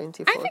report in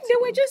 2014. I think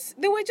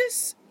they were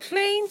just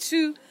playing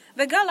to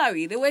the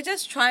gallery. They were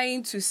just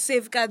trying to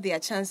safeguard their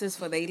chances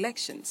for the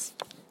elections.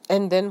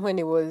 And then when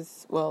the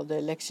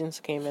elections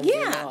came and they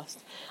Yeah.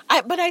 lost.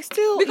 But I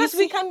still... Because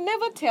we can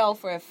never tell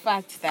for a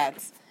fact that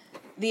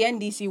the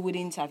NDC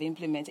wouldn't have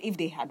implemented if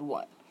they had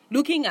won.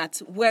 Looking at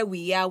where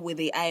we are with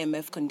the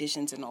IMF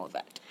conditions and all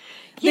that.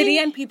 Did the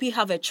NPP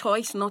have a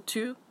choice not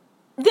to?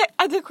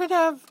 They could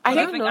have...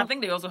 I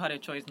think they also had a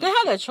choice. They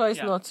had a choice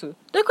not to.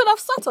 They could have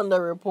sat on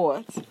the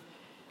report.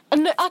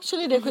 And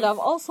they could have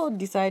also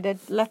decided,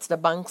 let the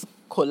banks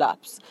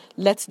collapse.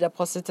 Let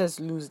depositors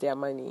lose their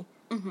money.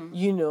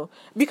 Mm-hmm.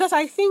 Because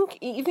I think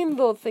even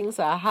though things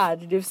are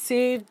hard, they've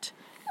saved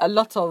a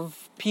lot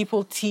of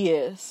people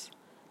tears.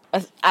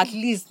 At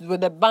least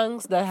with the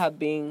banks that have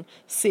been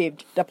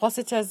saved,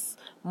 depositors'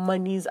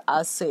 monies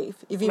are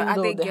safe, even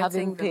though they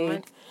haven't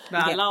paid.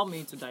 But allow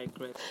me to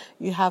digress.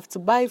 You have to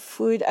buy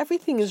food.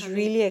 Everything is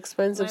really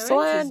expensive. So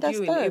I Rent is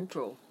due in understand.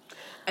 April.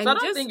 So I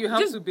don't think you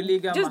have to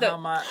believe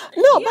Mahama.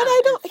 No, but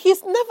I don't.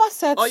 He's never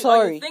said Or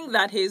sorry. you think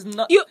that he's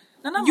not... You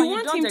Nanama,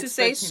 want don't him to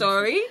say expect him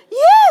sorry?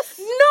 Yes.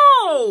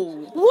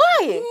 No.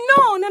 Why?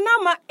 No,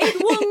 Nanama, it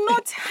will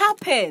not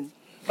happen.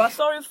 But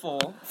sorry for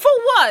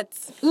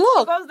what?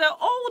 Look, because the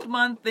old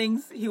man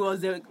thinks he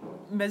was the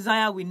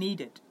messiah we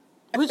needed.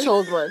 which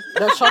old one?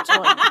 The short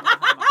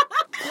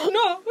one.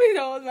 No, who is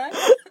the old man?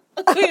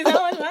 Who is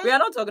the old man? We are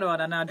not talking about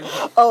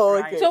Anadu. Oh,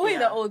 okay. So who is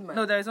the old man?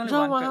 No, there is only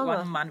John one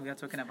Mahama. man we are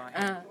talking about.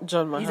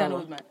 John Mahama. He's an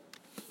old man.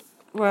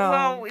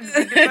 Well, it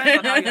depends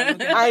on how you are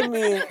looking at I it.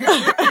 mean,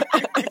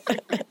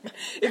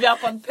 If you are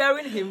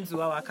comparing him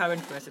to our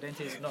current president,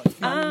 he's not.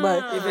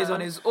 but If he's on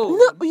his own,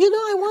 no,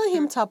 I want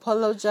him to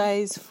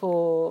apologize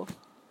for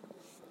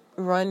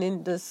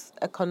running this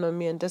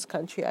economy and this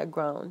country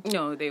aground.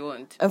 No, they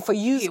won't. And for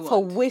He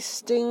won't.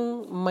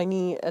 wasting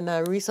money and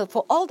our resource,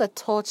 for all the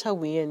torture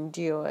we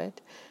endured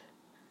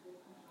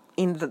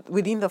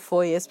within the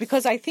 4 years,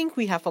 because I think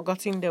we have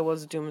forgotten there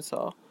was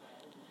doomsday.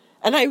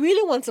 And I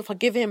really want to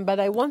forgive him, but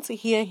I want to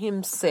hear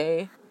him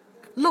say,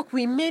 look,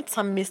 we made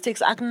some mistakes.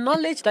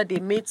 Acknowledge that they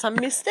made some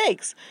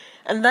mistakes.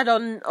 And that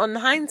on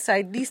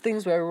hindsight, these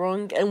things were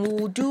wrong and we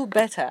will do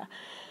better.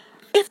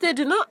 If they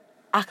do not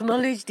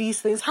acknowledge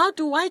these things, how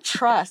do I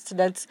trust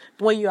that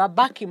when you are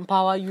back in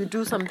power, you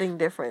do something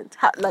different?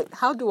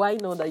 How do I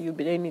know that you'll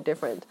be any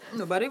different?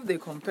 no. But if they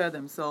compare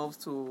themselves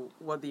to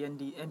what the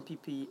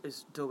NPP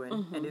is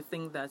doing, and they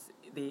think that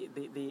they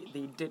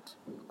did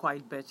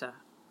quite better,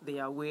 they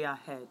are way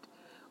ahead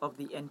of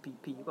the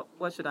NPP. But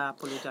what should I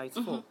apologize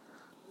for?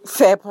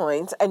 Fair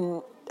point.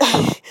 And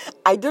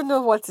I don't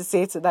know what to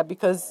say to that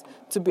because,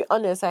 to be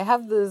honest, I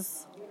have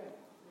this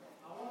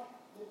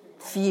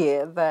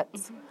fear that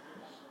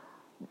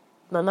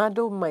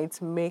Nanado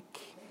might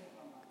make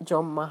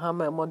John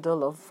Mahama a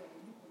model of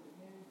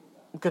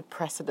good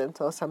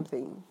president or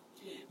something.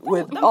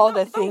 With all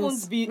the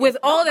things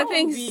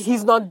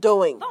he's not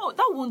doing. No,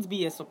 that won't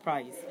be a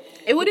surprise.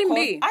 It wouldn't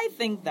Because be. I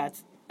think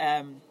that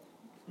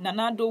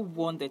Nanado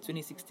won the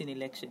 2016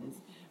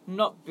 elections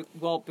not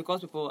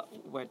because people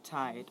were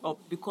tired or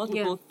because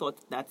people thought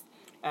that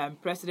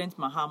President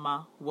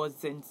Mahama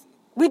wasn't.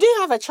 We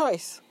didn't have a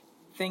choice.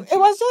 Thank It you.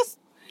 was just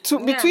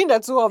between the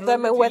two of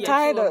them, and we're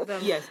tired of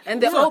them. Yes.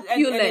 And the So-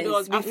 opulence and it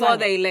was before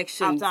the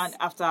elections.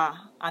 After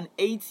an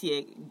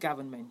 8-year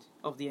government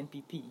of the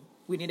NPP,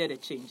 we needed a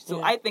change.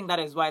 So I think that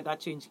is why that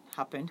change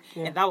happened.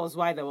 Yeah. And that was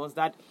why there was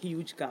that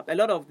huge gap. A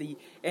lot of the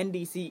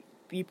NDC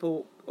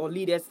people or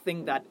leaders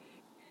think that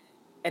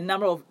a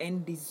number of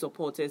NDC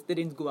supporters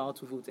didn't go out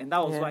to vote, and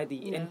that was why the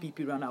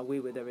NPP ran away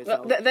with the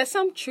result. Well, there's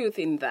some truth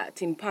in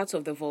that. In parts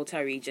of the Volta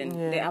region,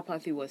 the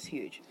apathy was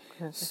huge.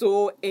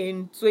 So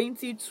in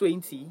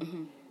 2020,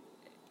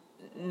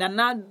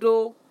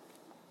 Nanado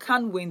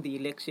can win the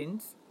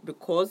elections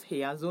because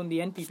the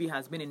NPP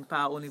has been in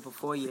power only for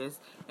 4 years,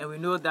 and we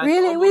know that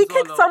really we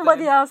kicked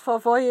somebody out for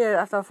 4 years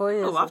after 4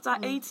 years. Oh, after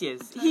 8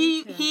 years,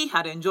 he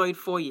had enjoyed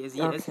 4 years,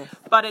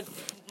 but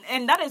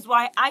and that is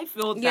why I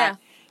feel that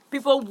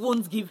people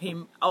won't give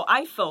him, or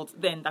I felt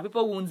then that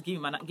people won't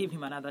give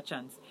him another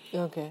chance.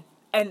 Okay.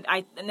 And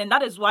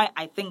that is why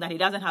I think that he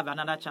doesn't have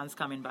another chance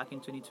coming back in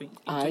 2020.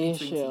 Are you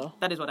sure?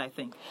 That is what I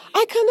think.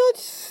 I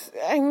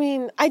cannot. I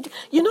mean, and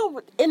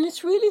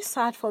it's really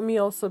sad for me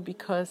also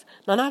because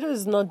Nanado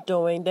is not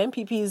doing. The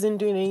NPP isn't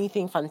doing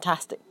anything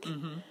fantastic.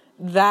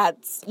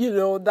 That's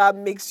that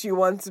makes you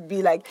want to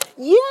be like,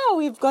 yeah,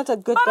 we've got a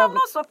good. But I'm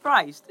not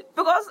surprised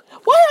because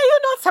why are you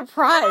not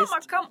surprised?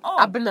 Mahama, come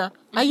on, Abner,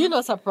 are you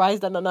not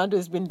surprised that Nanado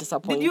has been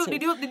disappointed?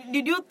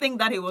 Did you think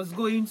that he was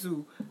going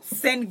to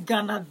send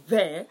Ghana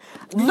there?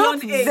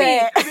 Not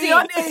there.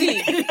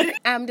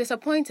 I'm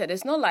disappointed.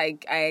 It's not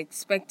like I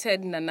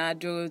expected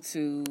Nanado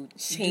to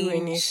change Do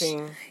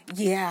anything.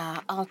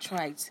 Yeah,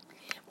 outright.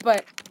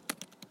 But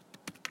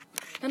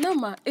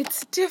Nanama,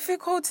 it's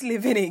difficult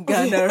living in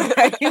Ghana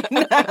right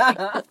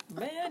now.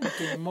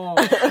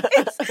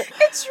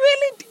 It's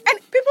really, and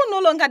people no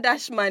longer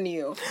dash money.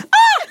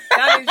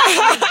 That is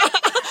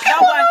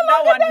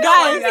that one,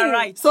 guys, you're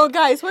right. So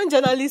guys, when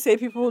journalists say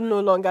people no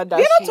longer dash,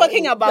 We're not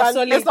talking about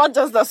solid. It's not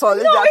just the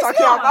solid. No, they're it's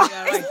talking not. about.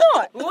 You're right. It's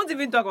not. We won't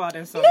even talk about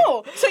them. Sorry.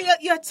 No, so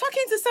you're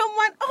talking to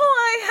someone.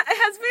 It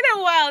has been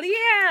a while.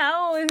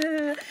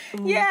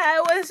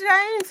 I was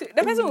trying to.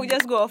 The person will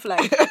just go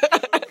offline,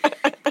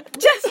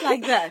 just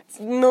like that.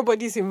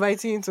 Nobody's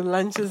inviting you to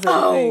lunches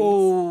and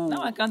things.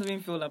 Now I can't even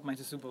fill up my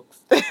tissue box.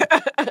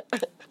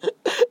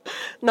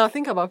 Now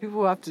think about people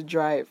who have to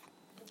drive.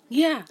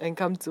 Yeah, And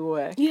come to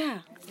work. yeah.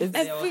 I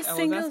Every was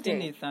single asking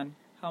day. Nathan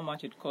how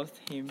much it cost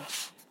him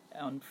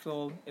on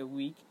fuel a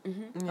week,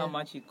 how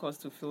much it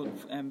costs to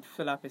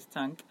fill up his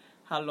tank,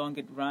 how long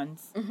it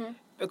runs.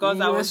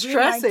 Because I was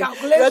stressing.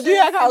 doing my You're doing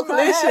your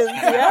calculations.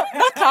 Yeah,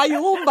 that car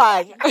you won't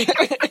buy.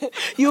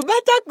 You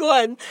better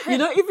go and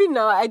even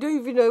now I don't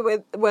even know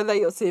whether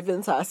your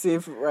savings are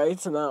safe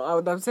right now. I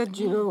would have said,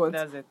 you know what,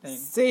 That's the thing.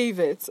 save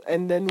it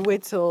and then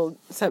wait till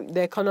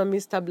the economy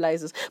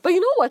stabilizes. But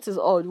you know what is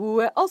odd? We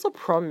were also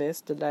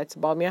promised that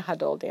Bawumia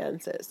had all the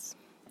answers.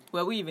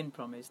 Were we even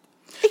promised?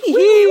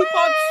 He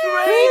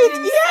portrayed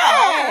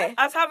himself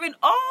as having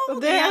all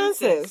the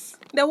answers.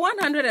 The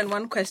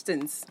 101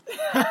 questions.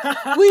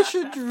 We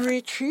should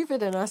retrieve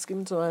it and ask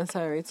him to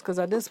answer it because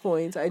at this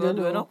point I don't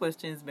There were know. no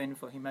questions meant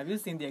for him. Have you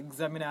seen the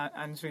examiner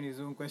answering his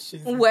own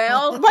questions?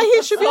 Well, But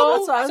he should be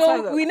able to answer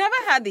so them. we never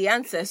had the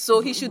answers,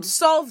 so he should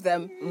solve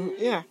them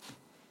Yeah.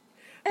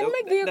 and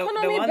make the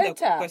economy the one better.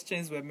 the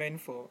questions were meant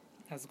for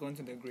has gone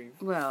to the grave.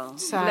 Well,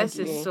 Sadly. this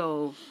is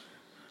so.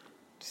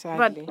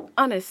 Sadly. But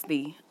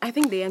honestly, I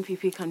think the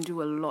NPP can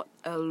do a lot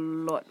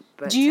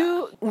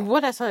better.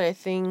 What are some of the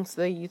things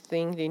that you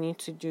think they need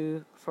to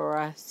do for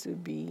us to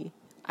be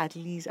at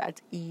least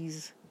at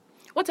ease?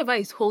 Whatever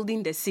is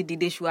holding the city,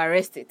 they should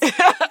arrest it.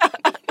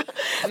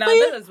 Now,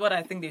 that is what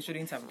I think they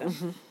shouldn't have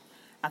done.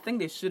 I think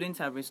they shouldn't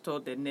have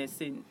restored the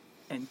nurses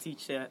and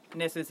teacher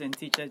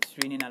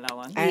training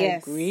allowance. I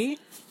Yes. agree.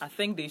 I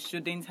think they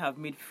shouldn't have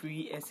made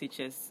free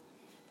SHS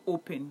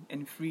open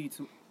and free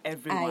to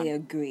everyone. I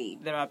agree.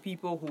 There are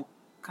people who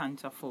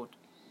can't afford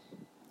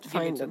to give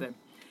Find it to them.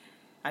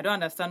 I don't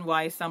understand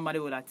why somebody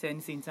would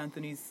attend St.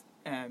 Anthony's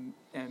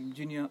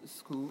junior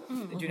school,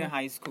 junior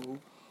high school,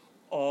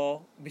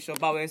 or Bishop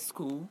Bowers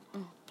School,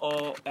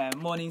 or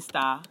Morning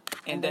Star,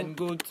 and then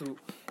go to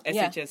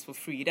SHS for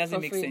free. It doesn't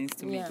For make free. sense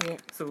to me. Yeah.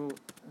 So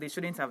they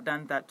shouldn't have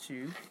done that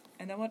too.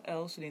 And then what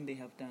else shouldn't they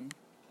have done?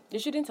 They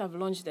shouldn't have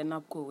launched the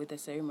NAPCO with a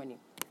ceremony.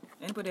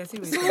 Anybody else?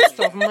 Waste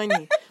of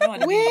money.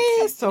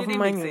 Waste of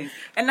money.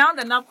 And now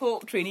the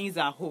NAPCO trainees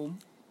are home.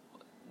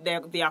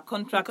 Their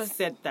contract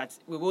said that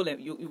we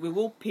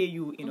will pay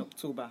you in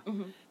October.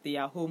 They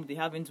are home. They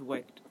haven't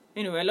worked.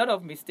 A lot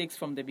of mistakes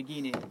from the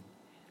beginning.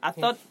 I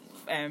thought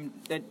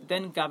the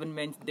then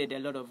government did a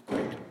lot of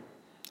good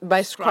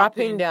By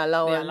scrapping the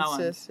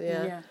allowances.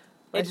 Yeah.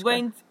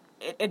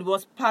 It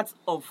was part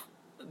of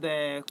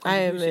the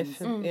contributions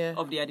IMF,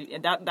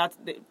 of that's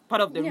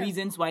part of the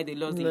reasons why they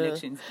lost the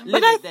elections.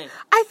 But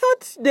I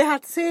thought they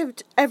had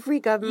saved every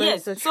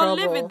government the so trouble.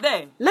 leave it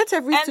there. Let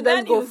every And student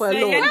then go you for a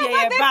say, loan.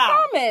 yeah, They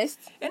bow. promised.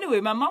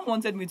 Anyway, my mom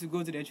wanted me to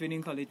go to the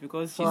training college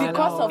because she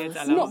Because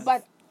of no, no,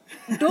 but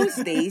those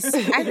days, I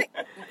think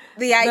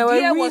the There were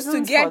idea was to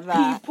reasons get for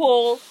that.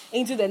 people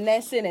into the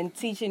nursing and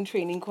teaching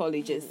training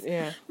colleges.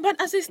 Yeah.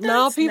 But as it stands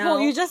Now people,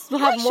 you just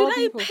have why more should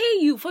people. I pay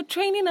you for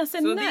training as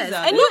a So these nurse?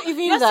 are And the- not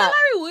even your that.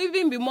 salary will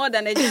even be more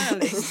than a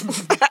journalist.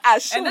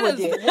 and that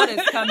is what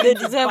is coming They to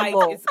deserve bite.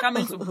 more. It's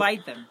coming to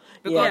bite them.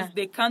 because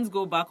they can't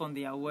go back on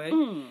their word,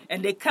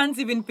 and they can't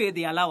even pay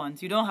the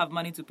allowance. You don't have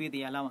money to pay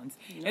the allowance.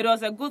 It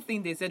was a good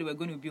thing they said we're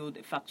going to build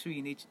a factory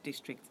in each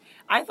district.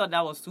 I thought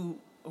that was too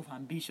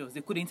ambitious.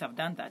 They couldn't have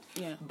done that.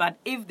 Yeah. But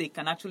if they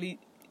can actually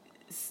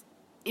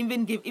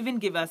even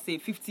give us, say,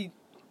 50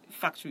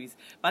 factories,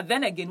 but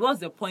then again, what's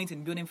the point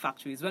in building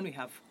factories when we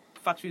have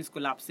factories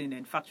collapsing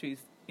and factories,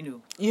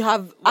 you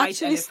have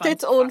actually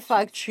state-owned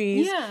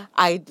factories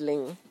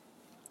idling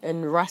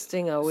and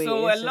rusting away.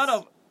 So a lot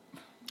of...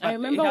 I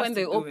remember when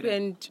they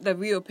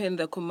reopened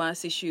the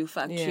Kumasi shoe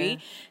factory,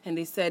 and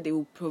they said they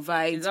will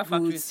provide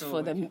goods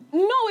for them.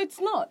 No, it's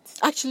not.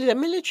 Actually, the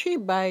military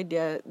buy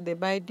their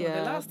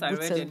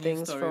boots and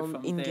things from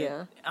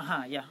India.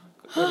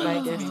 They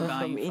buy their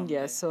stuff from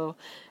India. So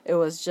it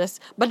was just...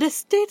 But the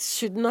states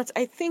should not...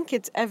 I think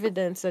it's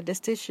evidence that the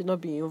states should not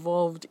be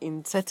involved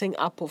in setting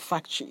up of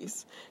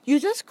factories. You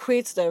just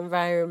create the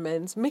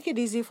environment, make it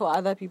easy for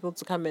other people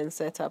to come and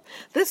set up.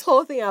 This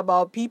whole thing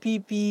about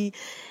PPP...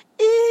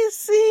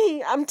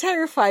 I'm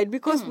terrified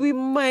because we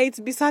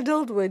might be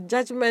saddled with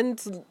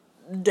judgment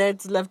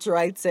debts left,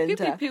 right, center.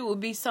 PPP will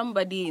be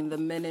somebody in the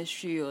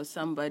ministry or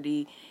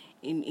somebody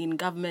in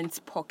government's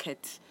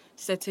pocket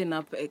setting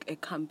up a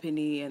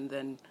company, and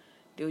then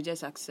they'll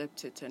just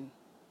accept it and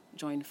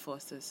join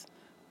forces.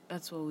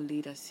 That's what will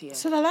lead us here.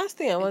 So the last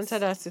thing I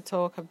wanted us to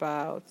talk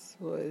about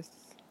was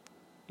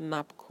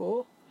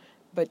NAPCO.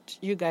 But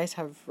you guys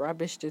have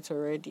rubbished it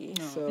already.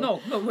 I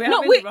love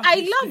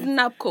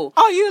NAPCO.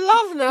 Oh, you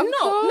love NAPCO?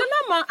 No,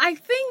 Ma. I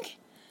think...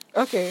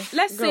 Okay.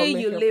 Let's say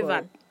you live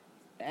at...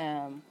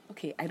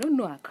 I don't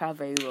know Accra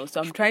very well,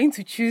 so I'm trying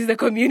to choose the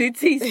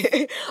communities.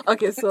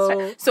 Okay,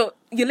 so... So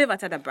you live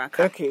at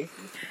Adabraka. Okay.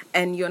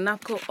 And your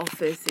NAPCO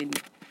office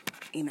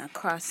in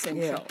Accra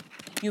Central.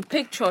 Yeah. You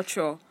pick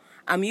Chocho.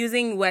 I'm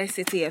using where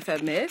City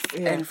FM is,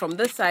 and from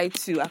this side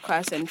to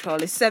Accra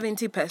Central is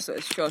 70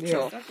 pesos, Chocho.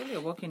 Yeah. That's only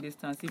a walking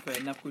distance for a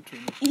NAPCO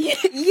training.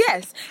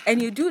 Yes, and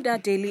you do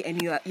that daily,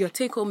 and your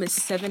take home is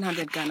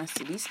 700 Ghana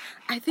cedis.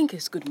 I think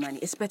it's good money.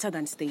 It's better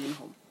than staying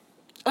home.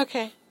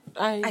 Okay.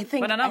 I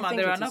think. But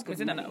there are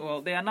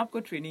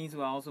NAPCO trainees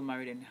who are also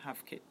married and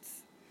have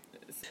kids.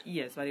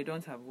 Yes, but they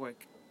don't have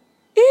work.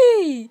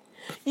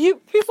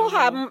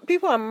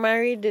 People are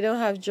married, they don't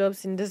have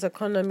jobs in this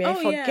economy. I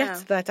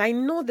forget that. I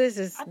know this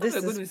is... I thought you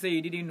were going to say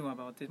you didn't know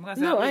about it.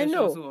 No, I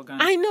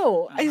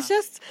know. It's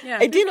just...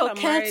 it did not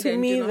occur to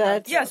me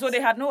that... Yeah, so they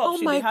had no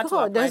option. Oh my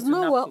God, there's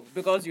no...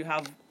 Because you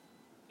have...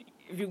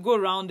 If you go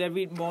around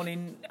every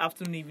morning,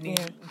 afternoon, evening,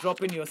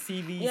 dropping your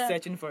CV,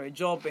 searching for a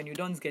job, and you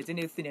don't get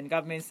anything, and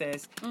government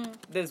says,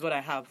 this is what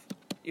I have.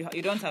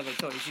 You don't have a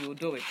choice. You will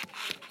do it.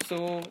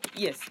 So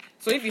yes.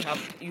 So if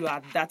you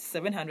are that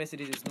 700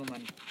 cedis is no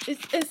money.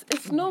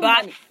 It's no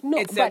money.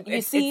 No, but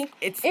you see,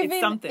 it's even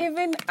something.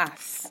 Even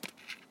us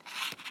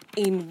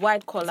in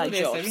white collar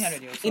jobs.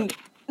 700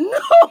 No.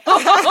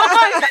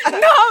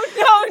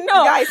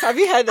 Guys, have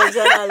you heard the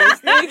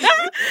journalists?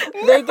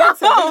 They get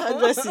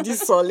 700 cedis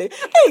solid.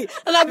 Hey,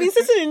 and I've been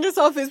sitting in this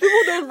office. People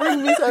don't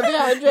bring me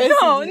 700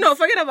 cedis. No,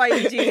 forget about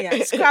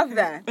Eugenia. Scrap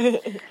that.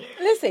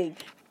 Listen.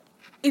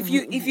 If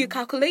you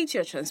calculate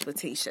your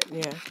transportation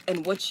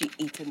and what you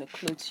eat and the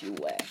clothes you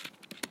wear,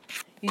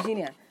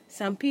 Eugenia,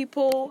 some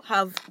people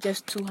have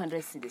just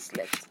 200 cedis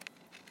left.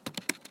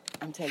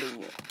 I'm telling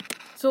you.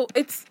 So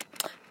I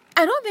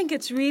don't think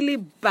it's really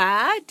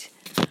bad,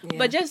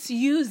 but just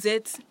use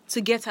it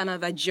to get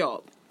another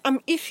job. I'm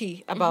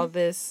iffy about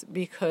this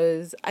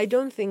because I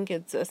don't think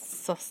it's a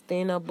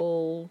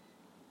sustainable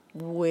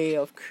way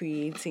of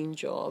creating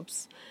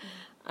jobs.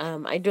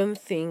 I don't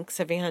think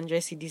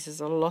 700 cedis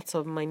is a lot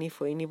of money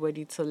for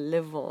anybody to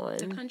live on.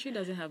 The country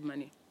doesn't have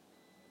money.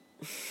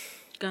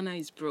 Ghana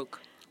is broke.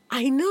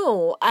 I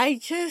know. Are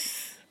you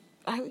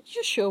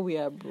sure we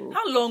are broke?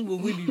 How long will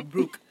we be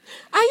broke?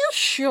 Are you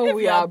sure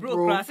we are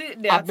broke?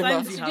 There are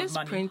times you have just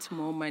money. Print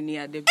more money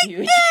at the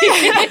BOG.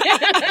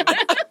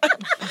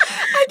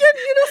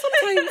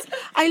 Sometimes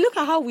I look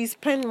at how we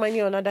spend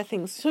money on other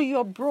things. So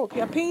you're broke.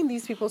 You're paying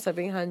these people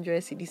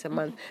 700 cedis a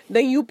month.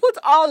 Then you put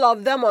all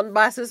of them on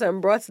buses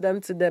and brought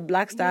them to the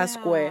Black Star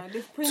Square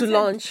to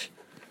launch.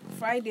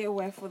 Friday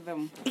wear for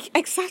them.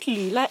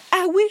 Exactly. Like,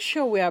 are we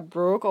sure we are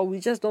broke or we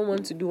just don't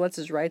want to do what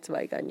is right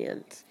by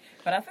Ghanaians?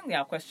 But I think there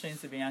are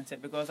questions to be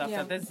answered because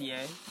after this year,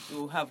 we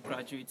will have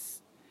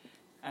graduates.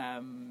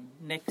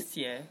 Next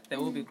year, there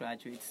will be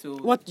graduates. So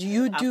what do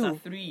you do? After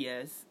 3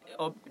 years,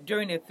 or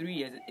during the 3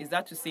 years, is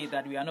that to say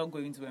that we are not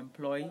going to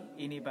employ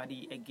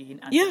anybody again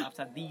until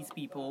after these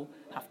people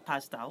have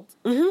passed out?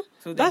 Mm-hmm.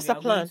 So that's the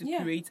plan. Going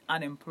to create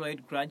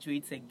unemployed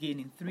graduates again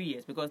in 3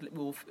 years because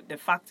the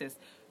fact is,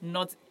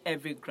 not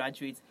every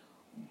graduate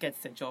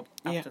gets a job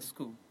after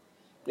school.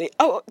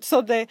 Oh,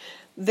 so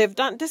they've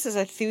done. This is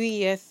a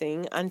 3-year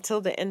thing until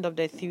the end of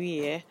the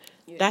 3-year.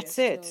 That's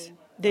it. So,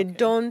 they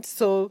don't.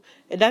 So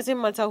it doesn't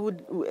matter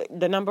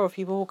the number of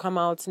people who come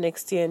out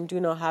next year and do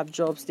not have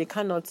jobs. They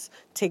cannot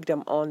take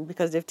them on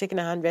because they've taken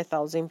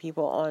 100,000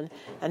 people on,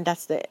 and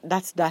that's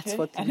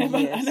for 3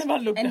 years.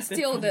 And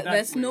still,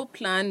 there's no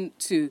plan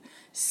to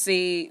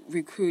say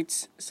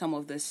recruit some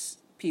of these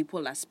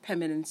people as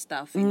permanent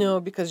staff. No,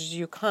 because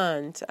you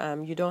can't.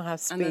 You don't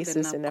have Under the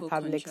spaces in the NABCO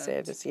public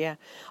contract. service. Yeah,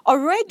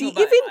 already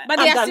No, but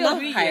they are under still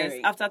NABCO,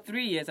 hiring. After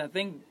 3 years, I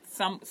think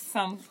some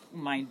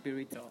might be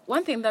returned.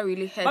 One thing that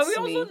really hurts But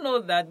we me. also know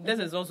that this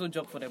is also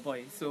job for the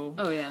boys. So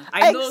Oh, yeah.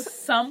 I know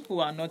some who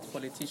are not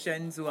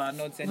politicians, who are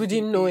not. who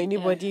didn't know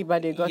anybody,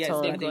 but they got Yes,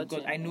 on. but they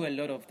got. I know a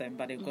lot of them,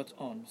 but they got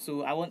on.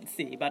 So I won't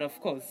say. But of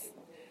course,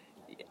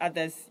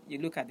 others, you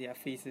look at their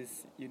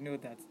faces, you know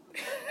that.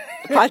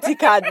 Party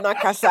card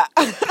nakasa.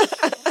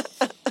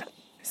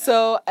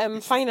 So,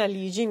 finally,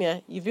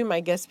 Eugenia, you've been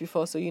my guest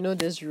before, so you know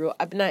this rule.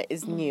 Abna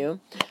is new.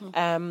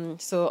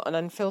 So on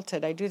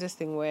Unfiltered, I do this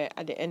thing where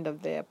at the end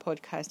of the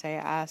podcast, I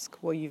ask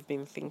what you've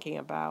been thinking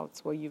about,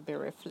 what you've been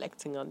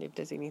reflecting on, if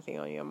there's anything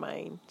on your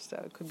mind. So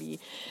it could be,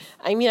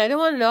 I mean, I don't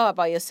want to know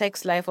about your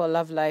sex life or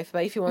love life,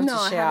 but if you want to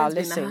share, I'll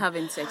listen.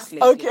 having sex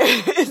lately.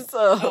 Okay,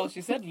 so Oh,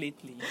 she said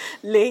lately.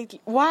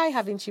 lately, why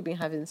haven't you been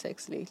having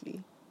sex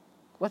lately?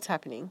 What's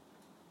happening?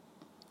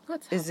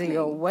 What's Is it happening?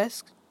 your work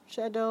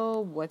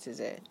schedule? What is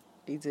it?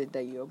 Is it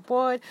that you're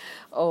bored?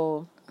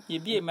 Or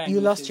you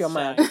lost your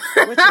man?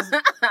 Which is,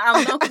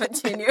 I'm not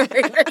continuing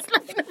this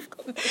line of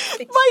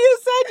conversation. but you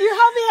said you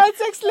haven't had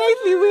sex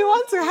lately. We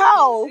want to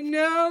help.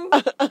 No,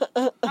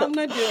 I'm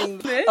not doing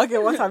this. Okay,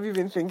 what have you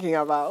been thinking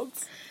about?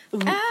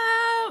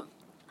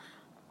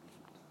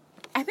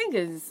 I think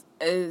is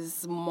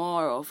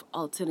more of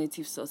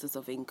alternative sources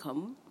of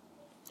income.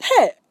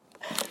 Hey,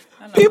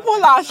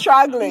 people are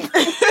struggling.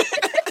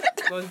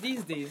 Because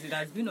these days it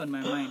has been on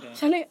my mind.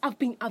 Charlie,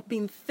 I've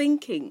been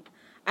thinking.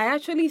 I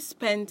actually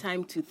spend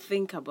time to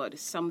think about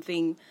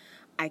something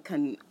I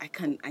can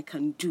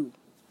do.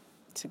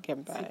 To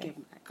get by.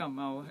 Come,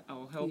 I'll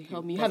help you.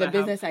 Help me. You Because have a I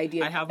business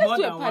idea. I have Let's more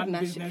do a than one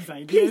partnership. business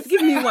idea. Please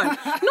give me one.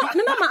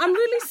 No, Mama, I'm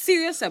really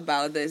serious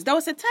about this. There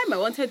was a time I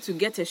wanted to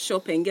get a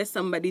shop and get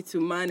somebody to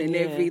man and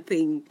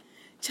everything.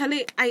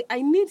 Charlie,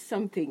 I need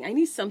something. I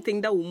need something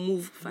that will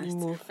move fast.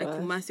 Like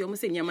Kumasi, almost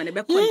saying, "Yamane, be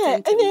Yeah,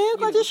 content." and then you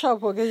got to shop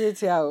for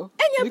GTO.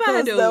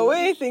 Because bad, the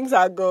way things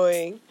are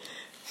going,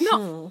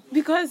 No,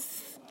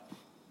 because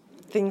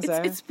things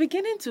are. it's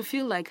beginning to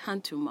feel like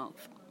hand to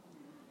mouth.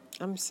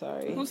 I'm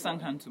sorry. Who sang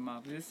hand to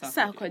mouth? Is it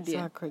Sarkodie.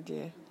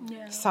 Sarkodie.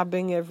 Yeah.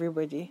 Sabbing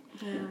everybody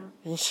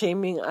and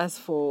shaming us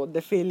for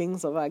the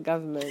failings of our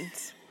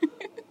government.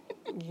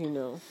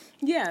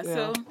 Yeah,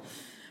 so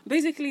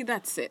basically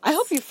that's it. I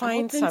hope you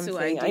find open to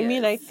something. I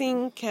mean, I ideas.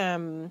 think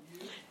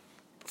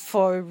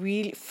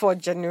for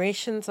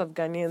generations of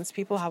Ghanaians,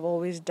 people have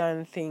always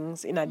done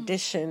things in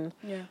addition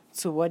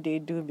to what they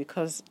do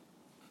because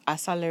our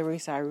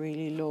salaries are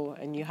really low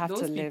and you have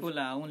Those to live. people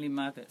are only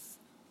mothers.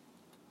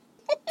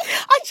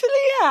 Actually,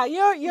 yeah,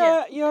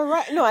 you're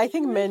right. No, I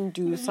think men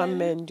do. Some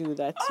men do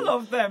that too. All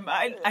of them.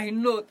 I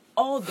know,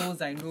 all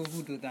those I know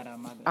who do that are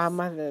mothers. Our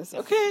mothers.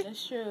 Okay.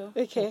 That's true.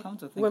 Okay. Come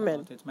to think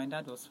Women. about it, my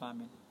dad was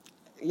farming.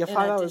 Your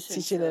father was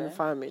addition teaching to- and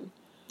farming.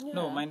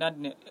 No, my dad...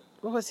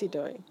 What was he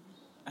doing?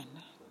 I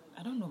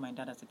don't know my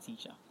dad as a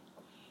teacher.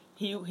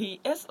 He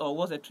is or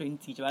was a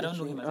trained teacher. I don't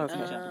know him as a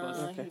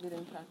Okay. teacher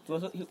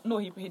because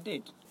he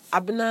did.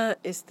 Abna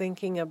is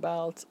thinking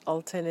about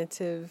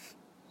alternative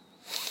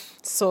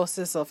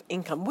sources of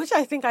income, which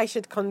I think I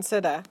should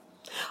consider.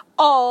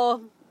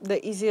 Or the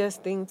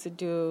easiest thing to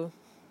do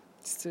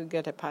is to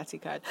get a party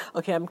card.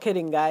 Okay, I'm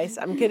kidding, guys.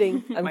 I'm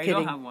kidding. I'm But you kidding.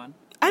 don't have one.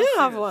 I don't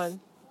have Serious? one.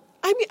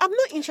 I mean, I'm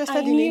not interested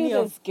I in any knew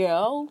of. this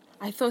girl.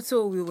 I thought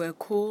so. We were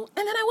cool,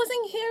 and then I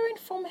wasn't hearing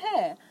from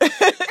her.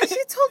 And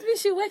she told me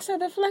she works at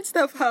the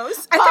Flagstaff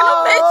House. I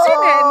cannot mention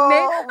her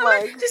name. my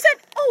I'm like, she said,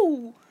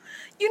 "Oh,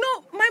 you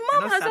know, my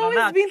mom has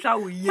always been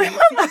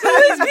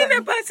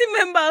a party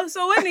member.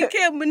 So when it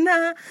came,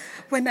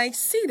 when I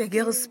see the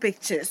girl's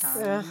pictures,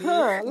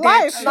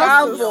 Life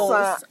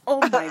travels. Oh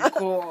my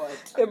god!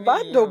 A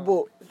bad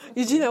double.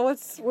 Eugenia,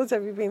 what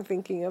have you been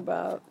thinking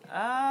about?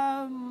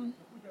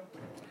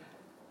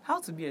 How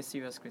to be a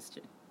serious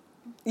Christian.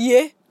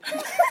 Yeah.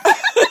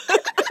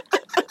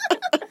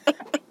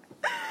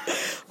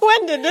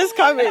 When did this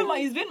come in?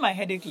 It's been my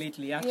headache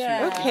lately, actually.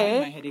 Yeah. It's Okay.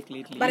 been my headache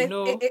lately. But you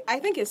know, I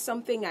think it's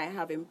something I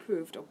have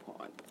improved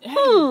upon.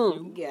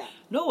 Yeah.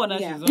 no one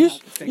else Yeah. is on that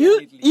sex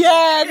lately.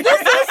 Yeah,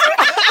 this is.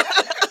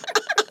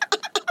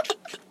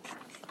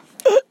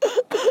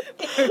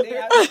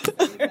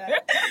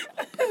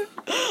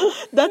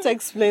 That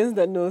explains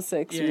the no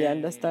sex. We Yeah.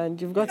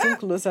 understand. You've gotten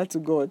closer to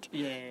God.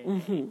 Yeah.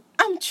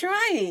 I'm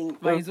trying.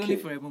 But it's only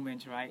Okay. for a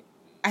moment, right?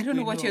 I don't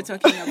know We what know. you're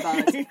talking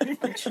about.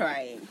 I'm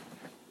trying.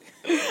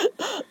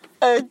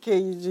 Okay,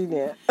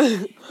 Eugenia.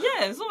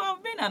 Yeah, so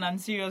I've been an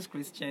unserious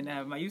Christian.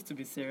 I used to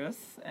be serious.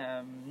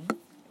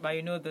 But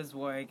you know, this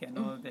work and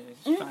all the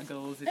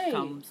struggles it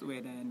comes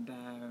with,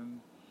 and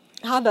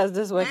How does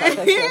this work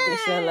affect your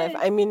Christian life?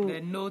 I mean,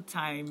 there's no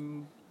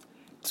time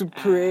to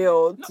pray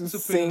or not to pray,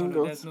 sing. no,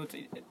 or there's no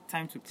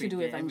time to pray. do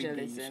there every day. You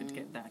evangelism. should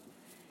get that.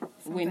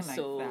 Win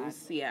Something souls. like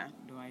that. Yeah.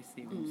 Do I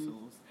say win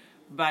souls?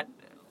 But,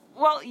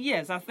 well,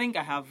 yes, I think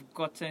I have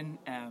gotten,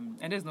 and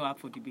there's no up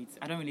for debates.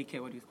 I don't really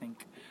care what you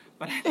think.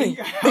 But I think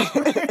I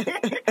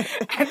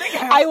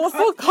have, I will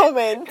still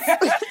comment.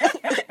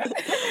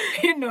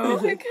 you know.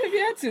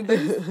 Caveat to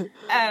this.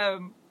 I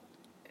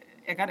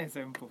got an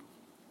example.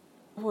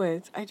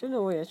 Wait, I don't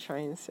know what you're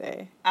trying to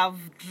say.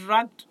 I've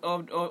dragged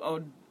or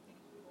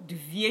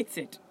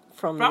deviated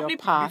From probably your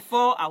path.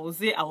 before I would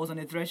say I was on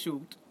a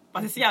threshold.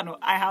 But you see,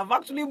 I have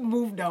actually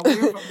moved away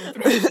from the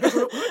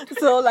threshold.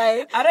 So,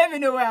 like, I don't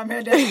even know where I'm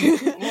headed.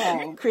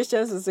 yeah,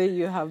 Christians will say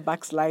you have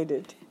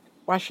backslided.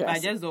 Wash I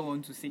us. just don't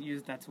want to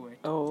use that word.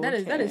 Oh, That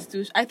is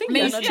too. I think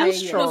Maybe, you're not too very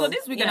strong. So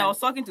this weekend Yeah. I was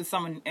talking to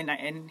someone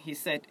and he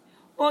said,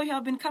 well, you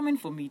have been coming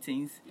for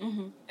meetings.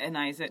 Mm-hmm. And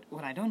I said,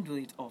 well, I don't do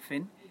it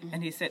often.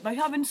 And he said, but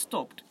you haven't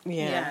stopped.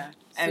 Yeah. So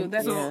And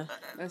that's, Yeah.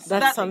 that's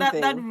That's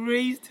something. that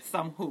raised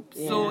some hope.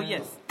 So Yeah.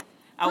 yes,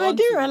 I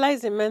didn't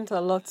realize it meant a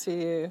lot to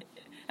you.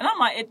 And I'm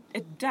like,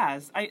 it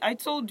does. I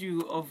told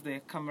you off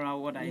the camera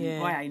why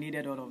I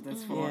needed all of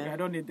this for. Yeah. I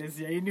don't need this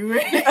here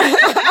anyway.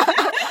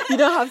 You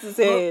don't have to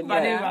say it.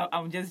 But yeah. anyway,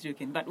 I'm just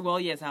joking. But well,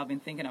 yes, I've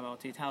been thinking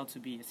about it, how to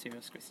be a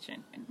serious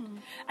Christian.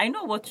 And I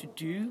know what to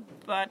do,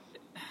 but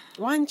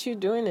Why aren't you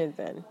doing it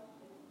then?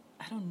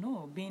 I don't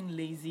know, being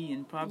lazy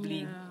and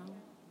probably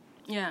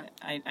yeah.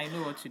 I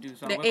know what to do.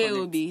 So The I'll work on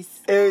it. AOBs.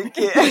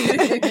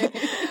 Okay.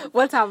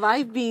 What have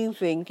I been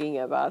thinking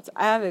about?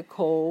 I have a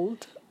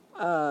cold.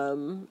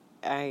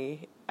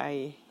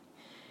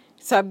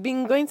 So I've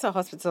been going to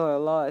hospital a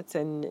lot,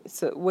 and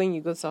so when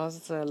you go to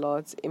hospital a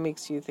lot, it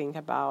makes you think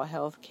about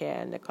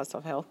healthcare and the cost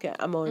of healthcare.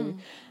 I'm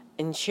on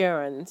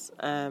insurance,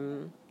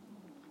 and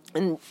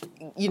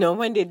you know,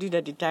 when they do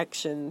the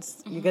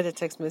deductions, you get a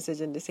text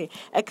message and they say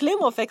a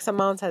claim of X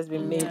amount has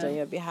been made on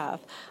your behalf.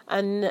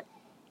 And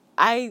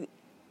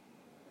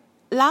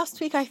last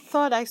week I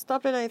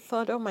stopped and I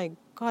thought, oh my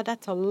God,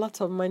 that's a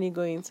lot of money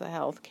going to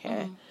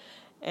healthcare.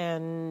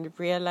 And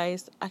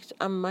realized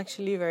I'm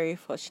actually very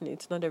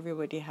fortunate. Not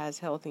everybody has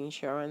health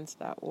insurance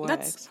that works.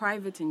 That's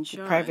private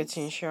insurance. Private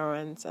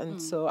insurance.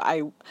 And so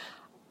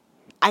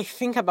I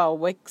think about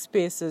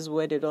workspaces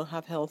where they don't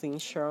have health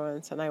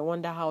insurance, and I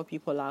wonder how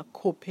people are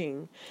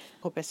coping.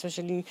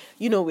 Especially,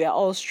 you know, we are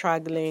all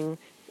struggling.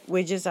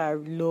 Wages are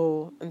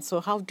low. And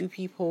so what do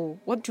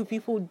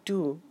people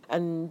do?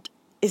 And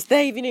is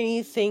there even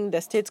anything the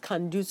state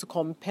can do to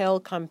compel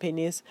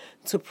companies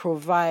to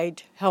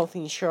provide health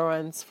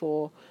insurance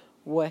for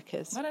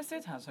workers? But the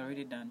state has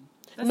already done.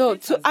 The No,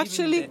 state to has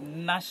actually- given the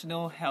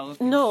national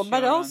health No,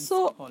 but insurance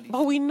also, policy.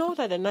 but we know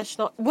that the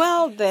national,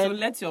 well So then,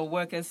 let your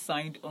workers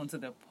sign onto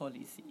the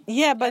policy.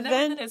 yeah, but And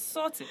then, everything is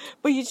sorted.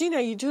 but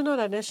Eugenia, you do know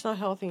that national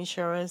health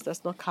insurance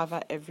does not cover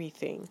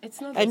everything.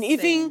 It's not the And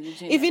same,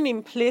 Eugenia. even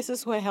in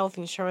places where health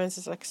insurance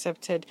is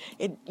accepted,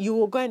 you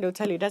will go and they'll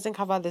tell you it doesn't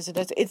cover this. It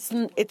Even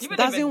doesn't if it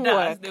does,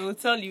 work. they will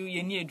tell you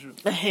you need Drew.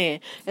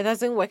 It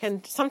doesn't work,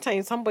 and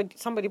sometimes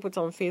somebody puts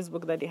on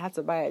Facebook that they had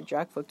to buy a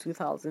drug for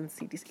 2,000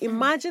 cedis.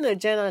 Imagine a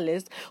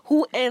journalist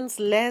who earns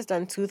less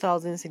than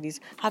 2,000 cedis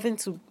having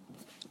to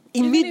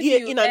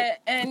immediately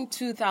earn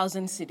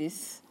 2,000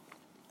 cities,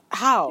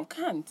 how you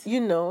can't. you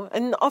know,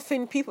 and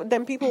often people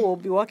will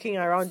be walking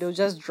around, they'll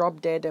just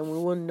drop dead, and we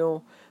won't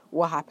know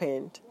what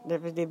happened.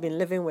 They've been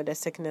living with the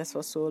sickness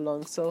for so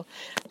long. So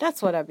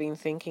that's what I've been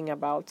thinking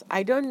about.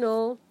 I don't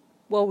know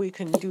what we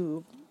can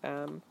do.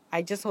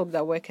 I just hope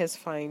that workers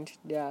find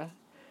a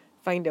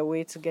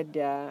way to get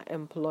their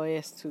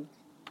employers to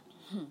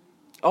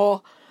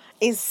or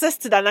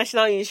insist that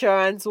national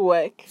insurance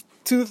work.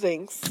 Two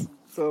things.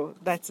 So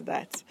that's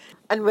that.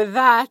 And with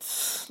that,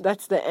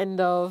 that's the end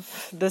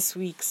of this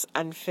week's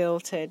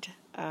Unfiltered.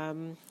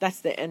 That's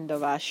the end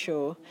of our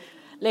show.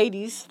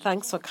 Ladies,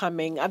 thanks for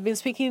coming. I've been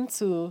speaking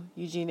to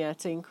Eugenia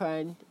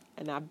Tinkran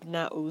and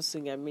Abna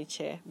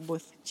Osungamiche,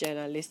 both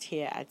journalists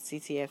here at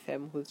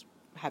CTFM, who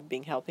have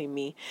been helping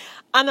me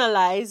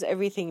analyze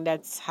everything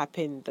that's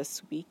happened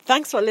this week.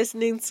 Thanks for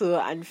listening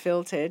to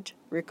Unfiltered,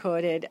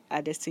 recorded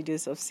at the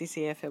studios of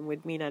CCFM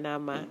with me,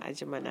 Nanama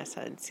Agyemang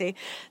Asante.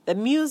 The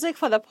music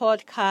for the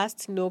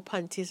podcast, No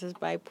Panties, is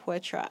by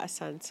Poetra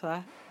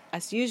Asantwa.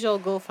 As usual,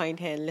 go find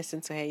her and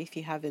listen to her if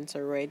you haven't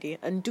already.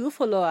 And do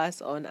follow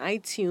us on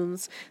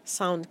iTunes,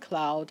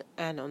 SoundCloud,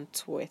 and on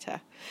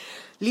Twitter.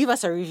 Leave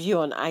us a review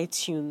on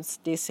iTunes.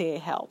 They say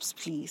it helps,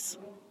 please.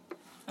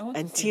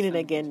 And tune in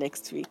again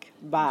next week.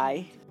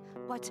 Bye.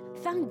 But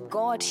thank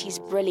God she's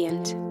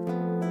brilliant.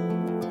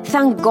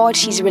 Thank God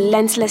she's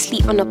relentlessly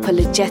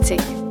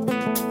unapologetic.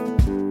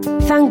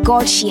 Thank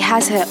God she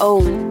has her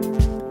own.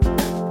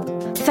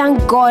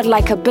 Thank God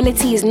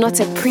likability is not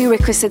a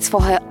prerequisite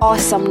for her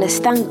awesomeness.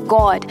 Thank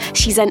God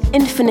she's an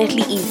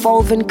infinitely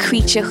evolving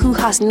creature who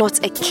has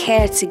not a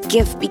care to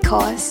give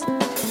because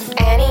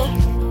Annie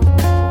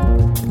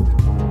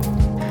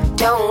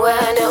don't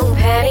wear no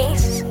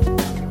panties.